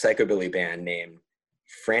believe, psychobilly band named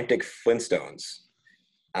Frantic Flintstones.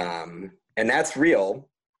 And that's real.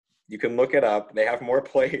 You can look it up. They have more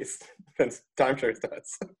plays than Timeshare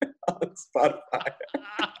does on Spotify.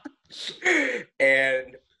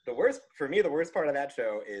 And the worst part of that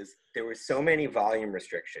show is there were so many volume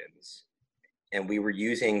restrictions, and we were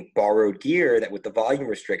using borrowed gear that with the volume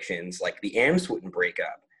restrictions, like the amps wouldn't break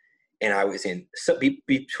up. And I was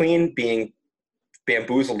between being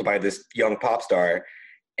bamboozled by this young pop star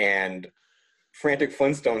and frantic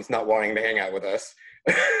Flintstones not wanting to hang out with us.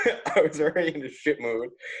 I was already in a shit mood,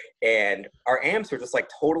 and our amps were just like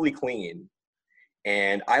totally clean.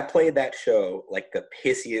 And I played that show like the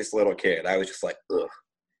pissiest little kid. I was just like, ugh,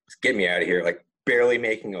 just get me out of here, like barely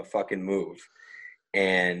making a fucking move.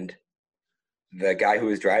 And the guy who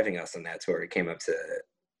was driving us on that tour came up to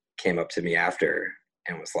me after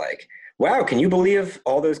and was like, wow, can you believe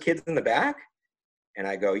all those kids in the back? And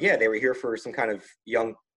I go, yeah, they were here for some kind of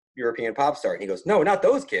young European pop star. And he goes, no, not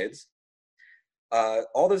those kids.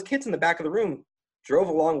 All those kids in the back of the room drove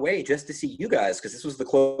a long way just to see you guys because this was the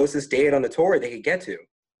closest date on the tour they could get to.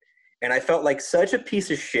 And I felt like such a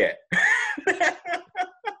piece of shit.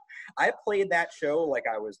 I played that show like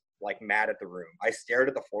I was like mad at the room. I stared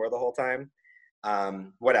at the floor the whole time.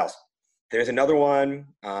 What else? There's another one.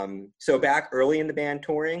 So back early in the band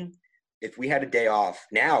touring, if we had a day off,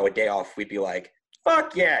 we'd be like,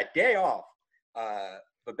 fuck yeah, day off.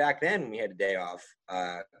 But back then when we had a day off,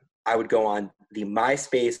 I would go on the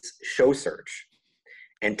MySpace show search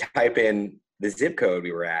and type in the zip code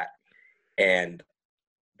we were at. And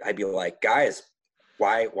I'd be like, guys,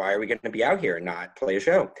 why are we going to be out here and not play a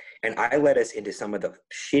show? And I led us into some of the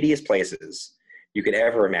shittiest places you could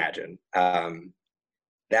ever imagine.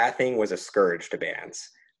 That thing was a scourge to bands.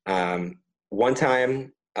 One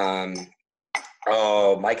time,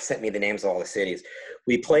 Mike sent me the names of all the cities.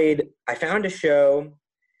 I found a show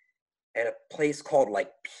at a place called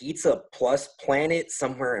like Pizza Plus Planet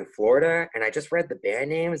somewhere in Florida. And I just read the band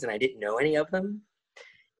names and I didn't know any of them.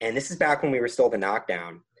 And this is back when we were still the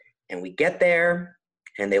Knockdown. And we get there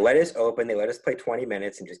and they let us open. They let us play 20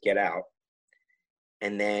 minutes and just get out.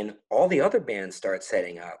 And then all the other bands start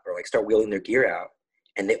setting up or like start wheeling their gear out.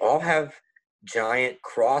 And they all have giant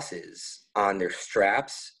crosses on their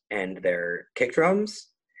straps and their kick drums.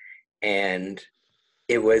 And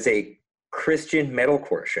it was a Christian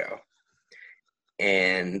metalcore show.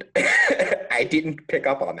 And I didn't pick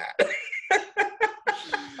up on that.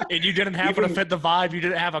 And you didn't happen to fit the vibe? You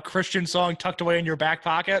didn't have a Christian song tucked away in your back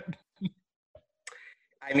pocket?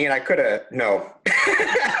 I mean, I could have. No.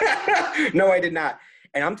 No, I did not.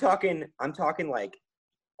 And I'm talking like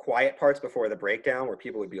quiet parts before the breakdown where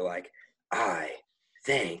people would be like, I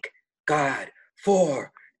thank God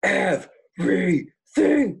for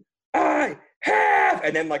everything I have.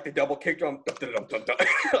 And then like the double kick drum.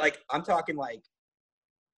 Like I'm talking like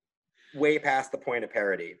way past the point of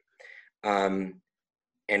parody. And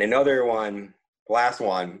another one, last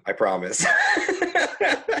one, I promise.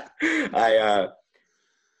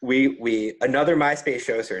 Another MySpace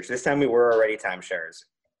show search. This time we were already timeshares.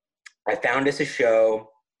 I found us a show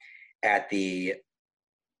we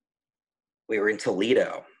were in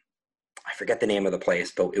Toledo. I forget the name of the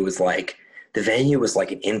place, but it was like, the venue was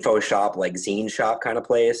like an info shop, like zine shop kind of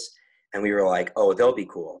place. And we were like, oh, they'll be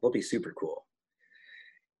cool. They'll be super cool.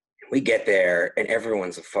 We get there and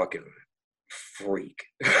everyone's a fucking freak.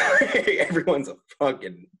 Everyone's a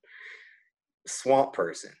fucking swamp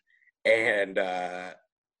person. And I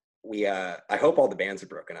hope all the bands are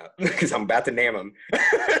broken up because I'm about to name them.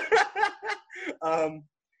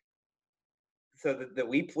 So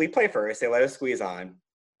we play first. They let us squeeze on.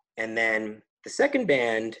 And then the second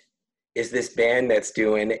band is this band that's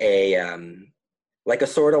doing a like a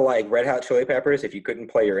sort of like Red Hot Chili Peppers if you couldn't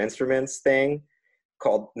play your instruments thing,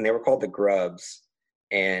 and they were called the Grubs.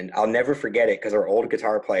 And I'll never forget it because our old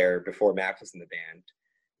guitar player before Max was in the band,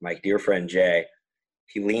 my dear friend Jay,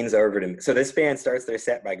 he leans over to me. So this band starts their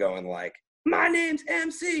set by going like, my name's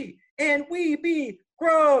MC and we be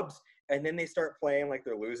Grubs. And then they start playing like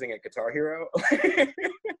they're losing at Guitar Hero.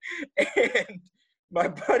 And my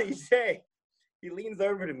buddy Jay, he leans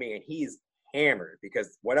over to me and he's hammered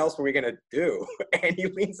because what else were we going to do? And he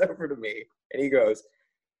leans over to me and he goes,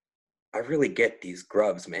 I really get these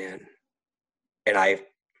Grubs, man. And I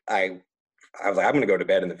was like, I'm going to go to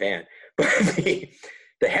bed in the van. But the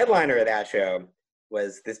headliner of that show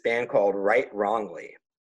was this band called Right Wrongly.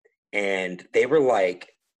 And they were like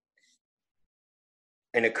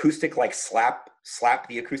an acoustic, like slap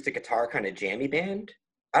the acoustic guitar kind of jammy band.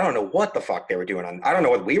 I don't know what the fuck they were doing I don't know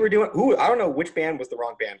what we were doing. I don't know which band was the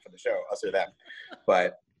wrong band for the show, us or them.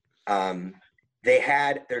 But they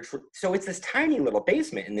had so it's this tiny little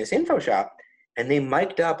basement in this info shop, and they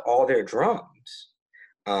mic'd up all their drums.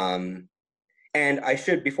 And And I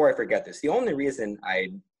should, before I forget this, the only reason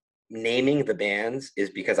I'm naming the bands is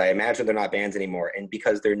because I imagine they're not bands anymore, and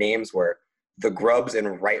because their names were The Grubs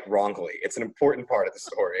and Right Wrongly. It's an important part of the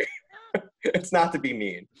story. It's not to be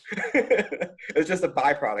mean. It's just a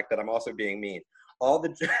byproduct that I'm also being mean. All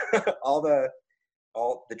the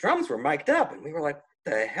all the drums were mic'd up, and we were like,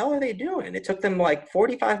 what the hell are they doing? It took them like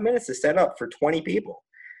 45 minutes to set up for 20 people.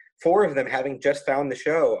 4 of them having just found the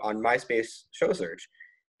show on MySpace Show Search.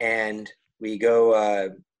 And we go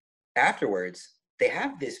afterwards, they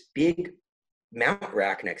have this big mount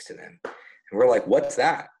rack next to them. And we're like, what's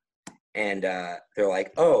that? And they're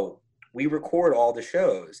like, oh, we record all the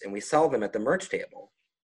shows and we sell them at the merch table.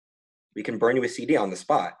 We can burn you a CD on the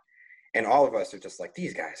spot. And all of us are just like,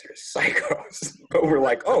 these guys are psychos. But we're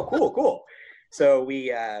like, oh, cool. So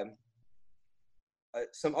we,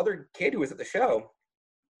 some other kid who was at the show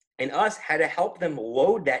and us had to help them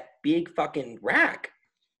load that big fucking rack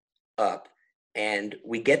up. And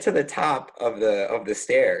we get to the top of the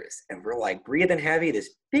stairs and we're like breathing heavy, this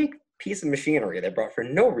big piece of machinery they brought for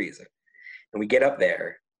no reason. And we get up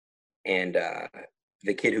there and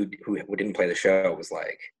the kid who didn't play the show was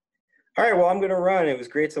like, all right, well, I'm going to run. It was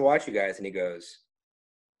great to watch you guys. And he goes,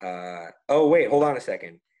 oh, wait, hold on a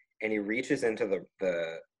second. And he reaches into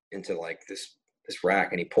into like this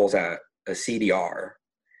rack and he pulls out a CDR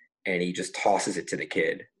and he just tosses it to the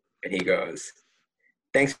kid. And he goes,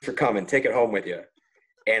 thanks for coming. Take it home with you.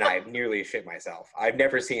 And I nearly shit myself. I've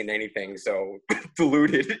never seen anything so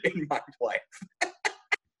diluted in my life.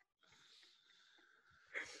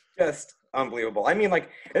 Just unbelievable. I mean,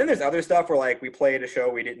 like, and then there's other stuff where, like, we played a show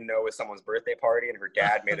we didn't know was someone's birthday party and her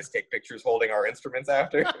dad made us take pictures holding our instruments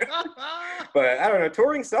after. But I don't know.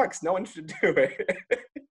 Touring sucks. No one should do it.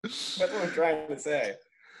 That's what I'm trying to say.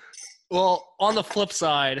 Well, on the flip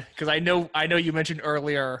side, because I know you mentioned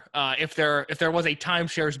earlier, if there was a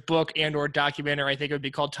timeshares book and or documentary, I think it would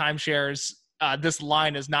be called Timeshares. This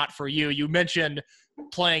line is not for you. You mentioned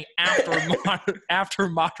playing after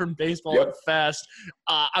modern baseball Yep. at Fest.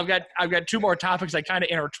 I've got 2 more topics that kind of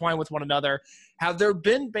intertwine with one another. Have there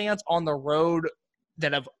been bands on the road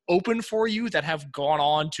that have opened for you that have gone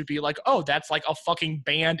on to be like, oh, that's like a fucking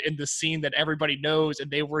band in the scene that everybody knows,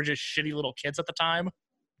 and they were just shitty little kids at the time?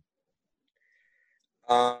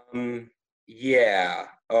 Yeah.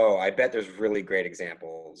 Oh, I bet there's really great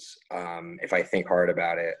examples. If I think hard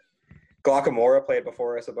about it. Glockamora played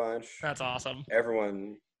before us a bunch. That's awesome.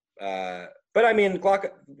 Everyone, but I mean,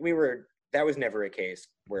 that was never a case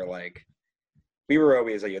where like, we were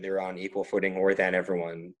always either on equal footing or then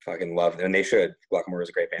everyone fucking loved them, and they should. Glockamora is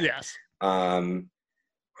a great band. Yes.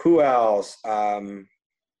 Who else?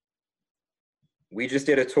 We just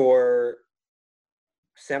did a tour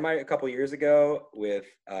a couple years ago with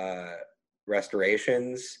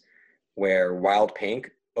Restorations where Wild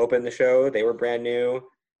Pink opened the show. They were brand new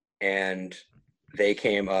and they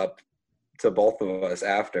came up to both of us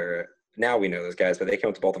after. Now we know those guys, but they came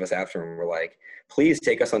up to both of us after and were like, please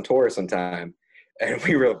take us on tour sometime. And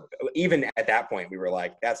we were, even at that point, we were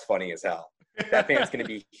like, that's funny as hell. That band's going to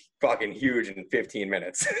be fucking huge in 15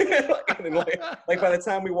 minutes. like by the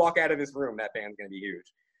time we walk out of this room, that band's going to be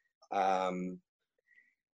huge. I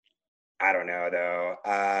don't know though.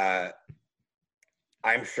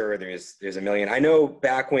 I'm sure there's a million. I know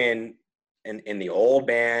back when in the old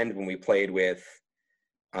band when we played with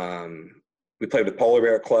Polar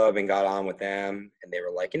Bear Club and got on with them, and they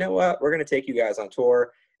were like, you know what, we're gonna take you guys on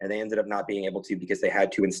tour, and they ended up not being able to because they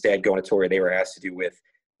had to instead go on a tour they were asked to do with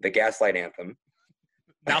the Gaslight Anthem.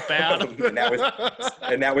 Not bad. and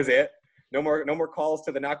that was it. No more calls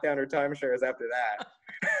to the Knockdown or Timeshares after that.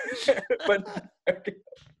 But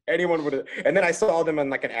anyone would have. And then I saw them on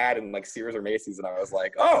like an ad in like Sears or Macy's, and I was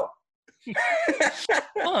like, oh.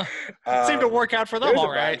 Seemed to work out for them,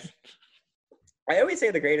 all right. I always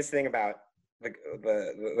say the greatest thing about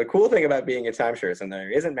the cool thing about being at Timeshares, and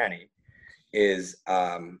there isn't many, is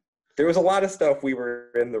there was a lot of stuff we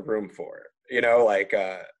were in the room for. You know, like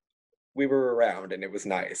we were around, and it was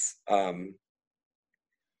nice. And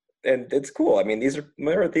it's cool. I mean, these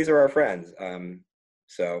are our friends.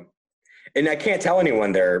 So, and I can't tell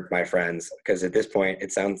anyone they're my friends because at this point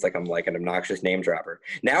it sounds like I'm like an obnoxious name dropper.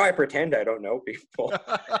 Now I pretend I don't know people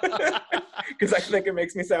because I think it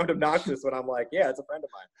makes me sound obnoxious when I'm like, yeah, it's a friend of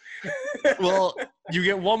mine. Well, you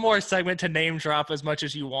get one more segment to name drop as much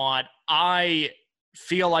as you want. I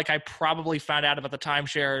feel like I probably found out about the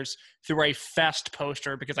Timeshares through a Fest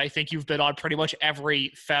poster because I think you've been on pretty much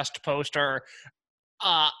every Fest poster.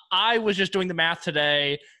 I was just doing the math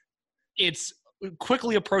today. It's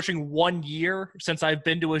quickly approaching 1 year since I've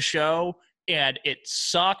been to a show, and it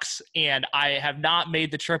sucks. And I have not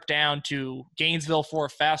made the trip down to Gainesville for a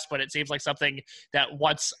fest, but it seems like something that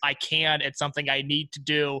once I can, it's something I need to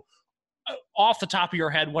do. Off the top of your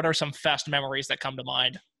head, what are some fest memories that come to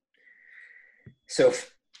mind? So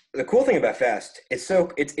the cool thing about Fest, it's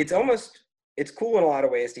cool in a lot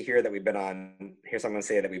of ways to hear that hear someone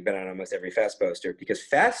say that we've been on almost every Fest poster, because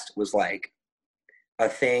Fest was like a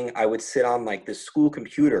thing I would sit on like the school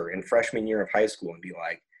computer in freshman year of high school and be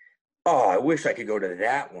like, oh, I wish I could go to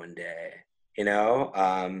that one day, you know?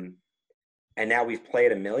 And now we've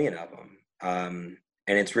played a million of them.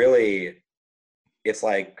 And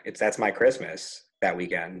that's my Christmas that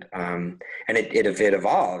weekend. And it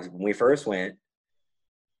evolved. When we first went,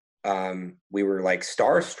 we were like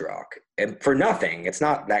starstruck, and for nothing. It's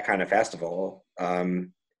not that kind of festival.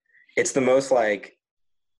 It's the most like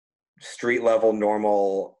street level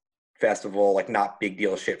normal festival, like not big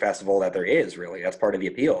deal shit festival that there is, really. That's part of the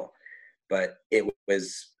appeal. But it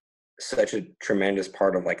was such a tremendous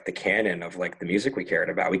part of like the canon of like the music we cared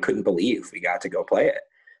about. We couldn't believe we got to go play it.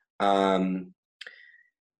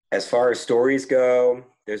 As far as stories go,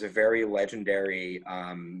 there's a very legendary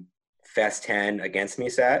Fest 10 Against Me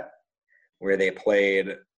set where they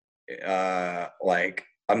played like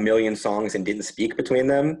a million songs and didn't speak between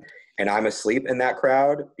them. And I'm asleep in that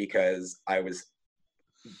crowd because I was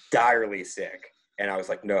direly sick. And I was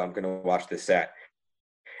like, no, I'm going to watch this set.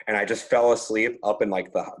 And I just fell asleep up in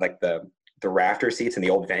like the rafter seats in the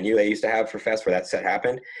old venue they used to have for Fest where that set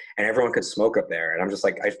happened. And everyone could smoke up there. And I'm just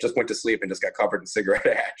like, I just went to sleep and just got covered in cigarette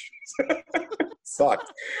ash.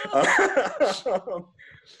 Sucked.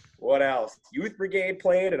 What else? Youth Brigade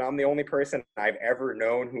played, and I'm the only person I've ever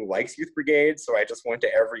known who likes Youth Brigade, so I just went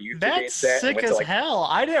to every Youth Brigade set. That's sick as hell.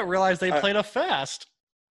 I didn't realize they played a fest.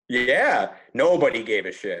 Yeah, nobody gave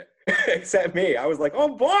a shit except me. I was like,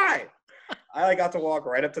 oh boy! I got to walk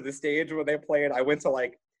right up to the stage when they played. I went to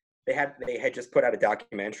like, they had just put out a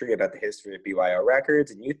documentary about the history of BYO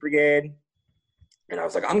Records and Youth Brigade, and I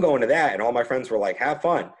was like, I'm going to that, and all my friends were like, have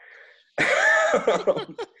fun.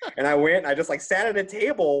 And I went, I just like sat at a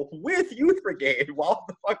table with Youth Brigade while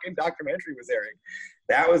the fucking documentary was airing.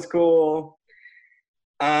 That was cool.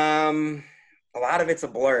 A lot of it's a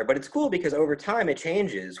blur, but it's cool because over time it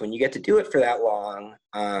changes. When you get to do it for that long,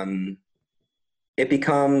 it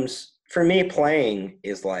becomes, for me, playing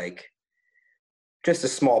is like just a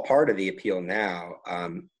small part of the appeal now.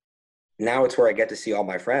 Now it's where I get to see all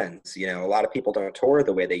my friends. You know, a lot of people don't tour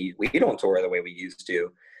the way we don't tour the way we used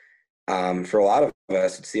to. For a lot of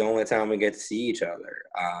us, it's the only time we get to see each other.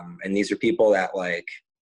 And these are people that like,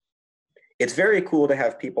 it's very cool to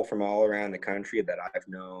have people from all around the country that I've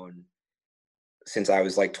known since I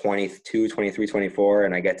was like 22, 23, 24,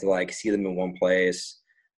 and I get to like see them in one place.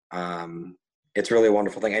 It's really a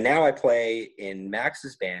wonderful thing. And now I play in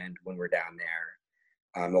Max's band when we're down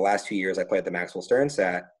there. The last 2 years I played at the Maxwell Stern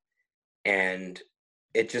set, and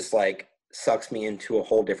it just like sucks me into a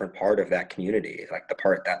whole different part of that community, like the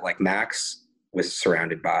part that like Max was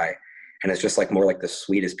surrounded by. And it's just like more like the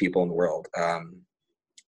sweetest people in the world.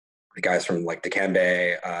 The guys from like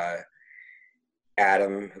Dikembe,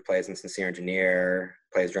 Adam, who plays in Sincere Engineer,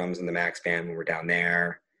 plays drums in the Max band when we're down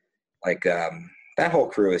there. Like that whole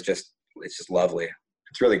crew is just, it's just lovely.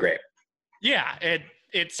 It's really great. Yeah,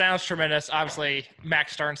 it sounds tremendous. Obviously,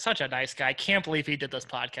 Max Stern's such a nice guy. Can't believe he did this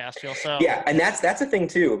podcast. Feel so. Yeah, and that's the thing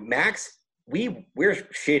too. Max, we're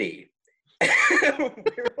shitty.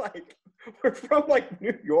 we're from like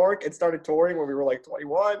New York and started touring when we were like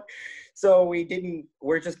 21. So we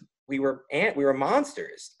were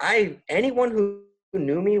monsters. Anyone who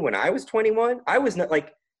knew me when I was 21, I was not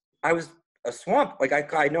like, I was a swamp. Like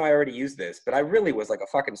I know I already used this, but I really was like a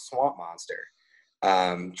fucking swamp monster.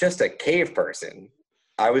 Just a cave person.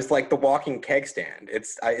 I was like the walking keg stand.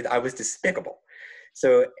 I was despicable.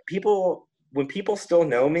 So when people still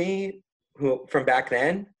know me who from back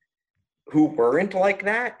then, who weren't like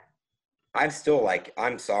that, I'm still like,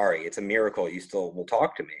 I'm sorry. It's a miracle you still will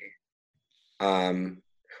talk to me.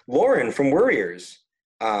 Lauren from Worriers,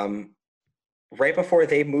 right before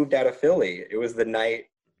they moved out of Philly, it was the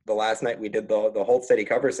last night we did the Hold Steady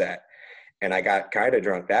cover set, and I got kind of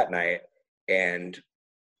drunk that night, and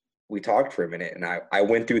we talked for a minute, and I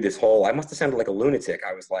went through this whole, I must have sounded like a lunatic.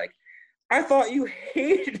 I was like, I thought you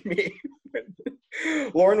hated me.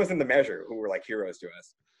 Lauren was in The Measure, who were like heroes to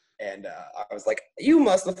us. And I was like, you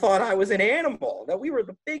must have thought I was an animal, that we were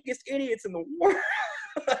the biggest idiots in the world.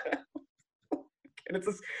 And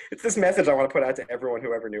it's this message I want to put out to everyone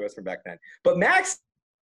who ever knew us from back then. But Max's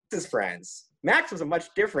friends, Max was a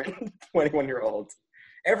much different 21-year-old.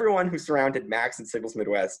 Everyone who surrounded Max in Signals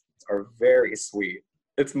Midwest are very sweet.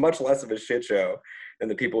 it's much less of a shit show than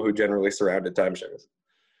the people who generally surrounded timeshares.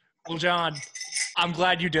 Well, John, I'm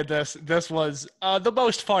glad you did this. This was the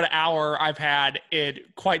most fun hour I've had in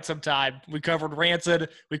quite some time. We covered Rancid.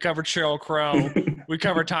 We covered Sheryl Crow. We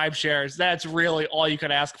covered timeshares. That's really all you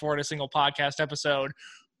could ask for in a single podcast episode.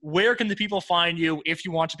 Where can the people find you if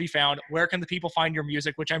you want to be found? Where can the people find your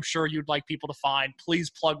music, which I'm sure you'd like people to find?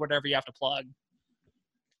 Please plug whatever you have to plug.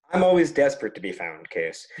 I'm always desperate to be found,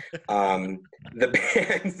 Case.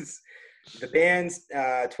 The band's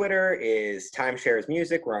Twitter is Timeshares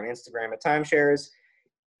Music. We're on Instagram at Timeshares.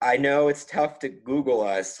 I know it's tough to Google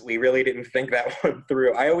us. We really didn't think that one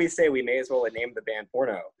through. I always say we may as well have named the band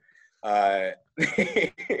Porno. But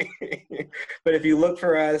if you look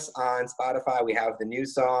for us on Spotify, we have the new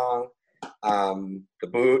song, The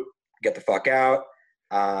Boot, Get the Fuck Out.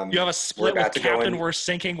 You have a split with Captain We're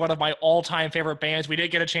Sinking, one of my all-time favorite bands. We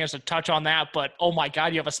didn't get a chance to touch on that, but oh my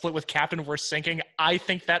God, you have a split with Captain We're Sinking. I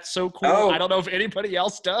think that's so cool. Oh, I don't know if anybody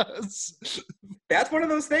else does. That's one of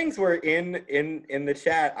those things where in the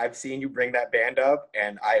chat, I've seen you bring that band up,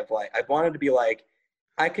 and I've wanted to be like,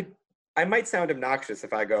 I might sound obnoxious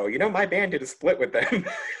if I go, my band did a split with them.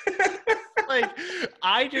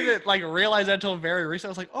 I didn't realize that until very recently.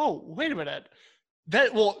 I was like, oh, wait a minute.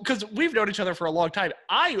 Because we've known each other for a long time.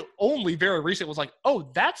 I only very recently was like,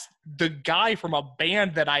 oh, that's the guy from a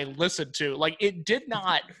band that I listened to. It did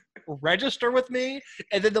not register with me.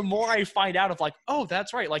 And then the more I find out of oh,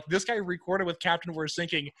 that's right. This guy recorded with Captain We're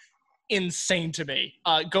Sinking. Insane to me.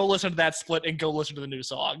 Go listen to that split and go listen to the new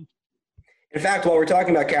song. In fact, while we're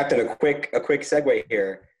talking about Captain, a quick segue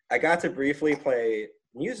here. I got to briefly play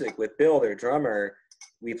music with Bill, their drummer.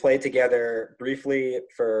 We played together briefly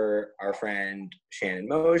for our friend Shannon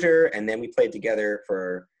Mosier, and then we played together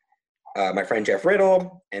for my friend Jeff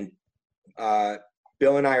Riddle. And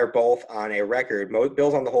Bill and I are both on a record.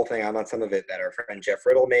 Bill's on the whole thing. I'm on some of it that our friend Jeff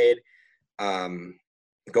Riddle made.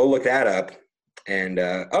 Go look that up. And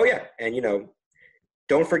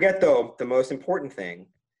don't forget though, the most important thing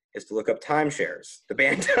is to look up Timeshares, the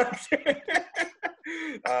band Timeshares.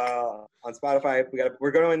 On Spotify,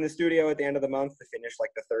 we're going in the studio at the end of the month to finish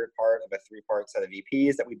the third part of a 3-part set of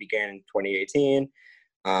EPs that we began in 2018.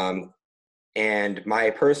 And my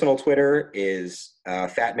personal Twitter is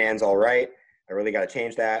Fat Man's All Right. I really got to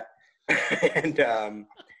change that.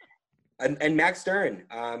 and Max Stern.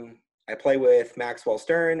 I play with Maxwell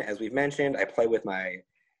Stern, as we've mentioned. I play with my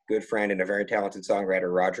good friend and a very talented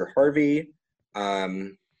songwriter, Roger Harvey.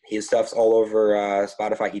 His stuff's all over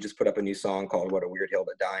Spotify. He just put up a new song called "What a Weird Hill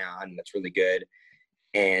to Die On." That's really good.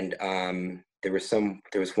 And there was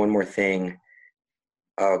one more thing.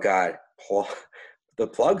 Oh God, the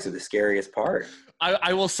plugs are the scariest part.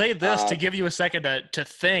 I will say this to give you a second to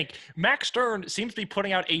think. Max Stern seems to be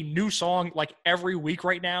putting out a new song every week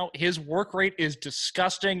right now. His work rate is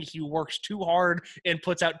disgusting. He works too hard and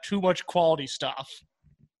puts out too much quality stuff.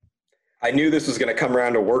 I knew this was going to come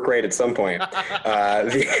around to work rate at some point.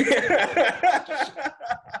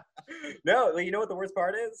 No, you know what the worst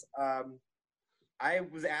part is? I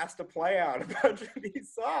was asked to play out a bunch of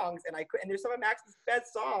these songs, and there's some of Max's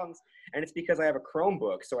best songs, and it's because I have a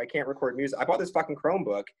Chromebook, so I can't record music. I bought this fucking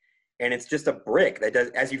Chromebook, and it's just a brick that does,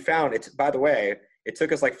 as you found, by the way, it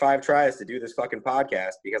took us 5 tries to do this fucking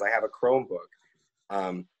podcast because I have a Chromebook.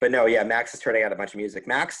 But no, yeah, Max is turning out a bunch of music.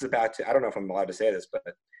 Max is about to, I don't know if I'm allowed to say this, but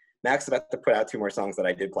Max is about to put out 2 more songs that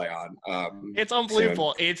I did play on. It's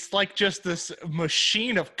unbelievable. Soon. It's just this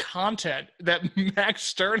machine of content that Max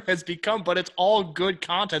Stern has become, but it's all good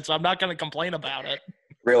content, so I'm not going to complain about it.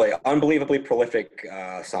 Really, unbelievably prolific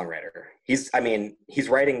songwriter. He's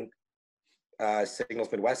writing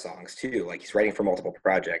Signals Midwest songs too. He's writing for multiple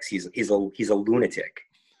projects. He's a lunatic.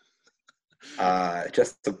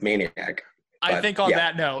 Just a maniac. I think on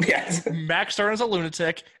that note, yes. Max Stern is a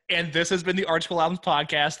lunatic, and this has been the Art School Albums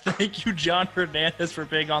podcast. Thank you, John Hernandez, for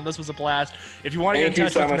being on. This was a blast. If you want to get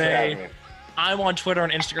in touch with me, I'm on Twitter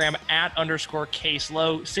and Instagram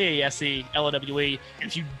 @_CaseLow, CASELOWE.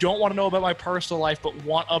 If you don't want to know about my personal life but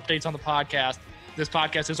want updates on the podcast, this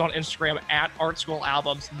podcast is on Instagram @Art School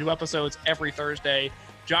Albums. New episodes every Thursday.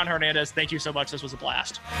 John Hernandez, thank you so much. This was a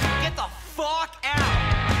blast. Get the fuck out!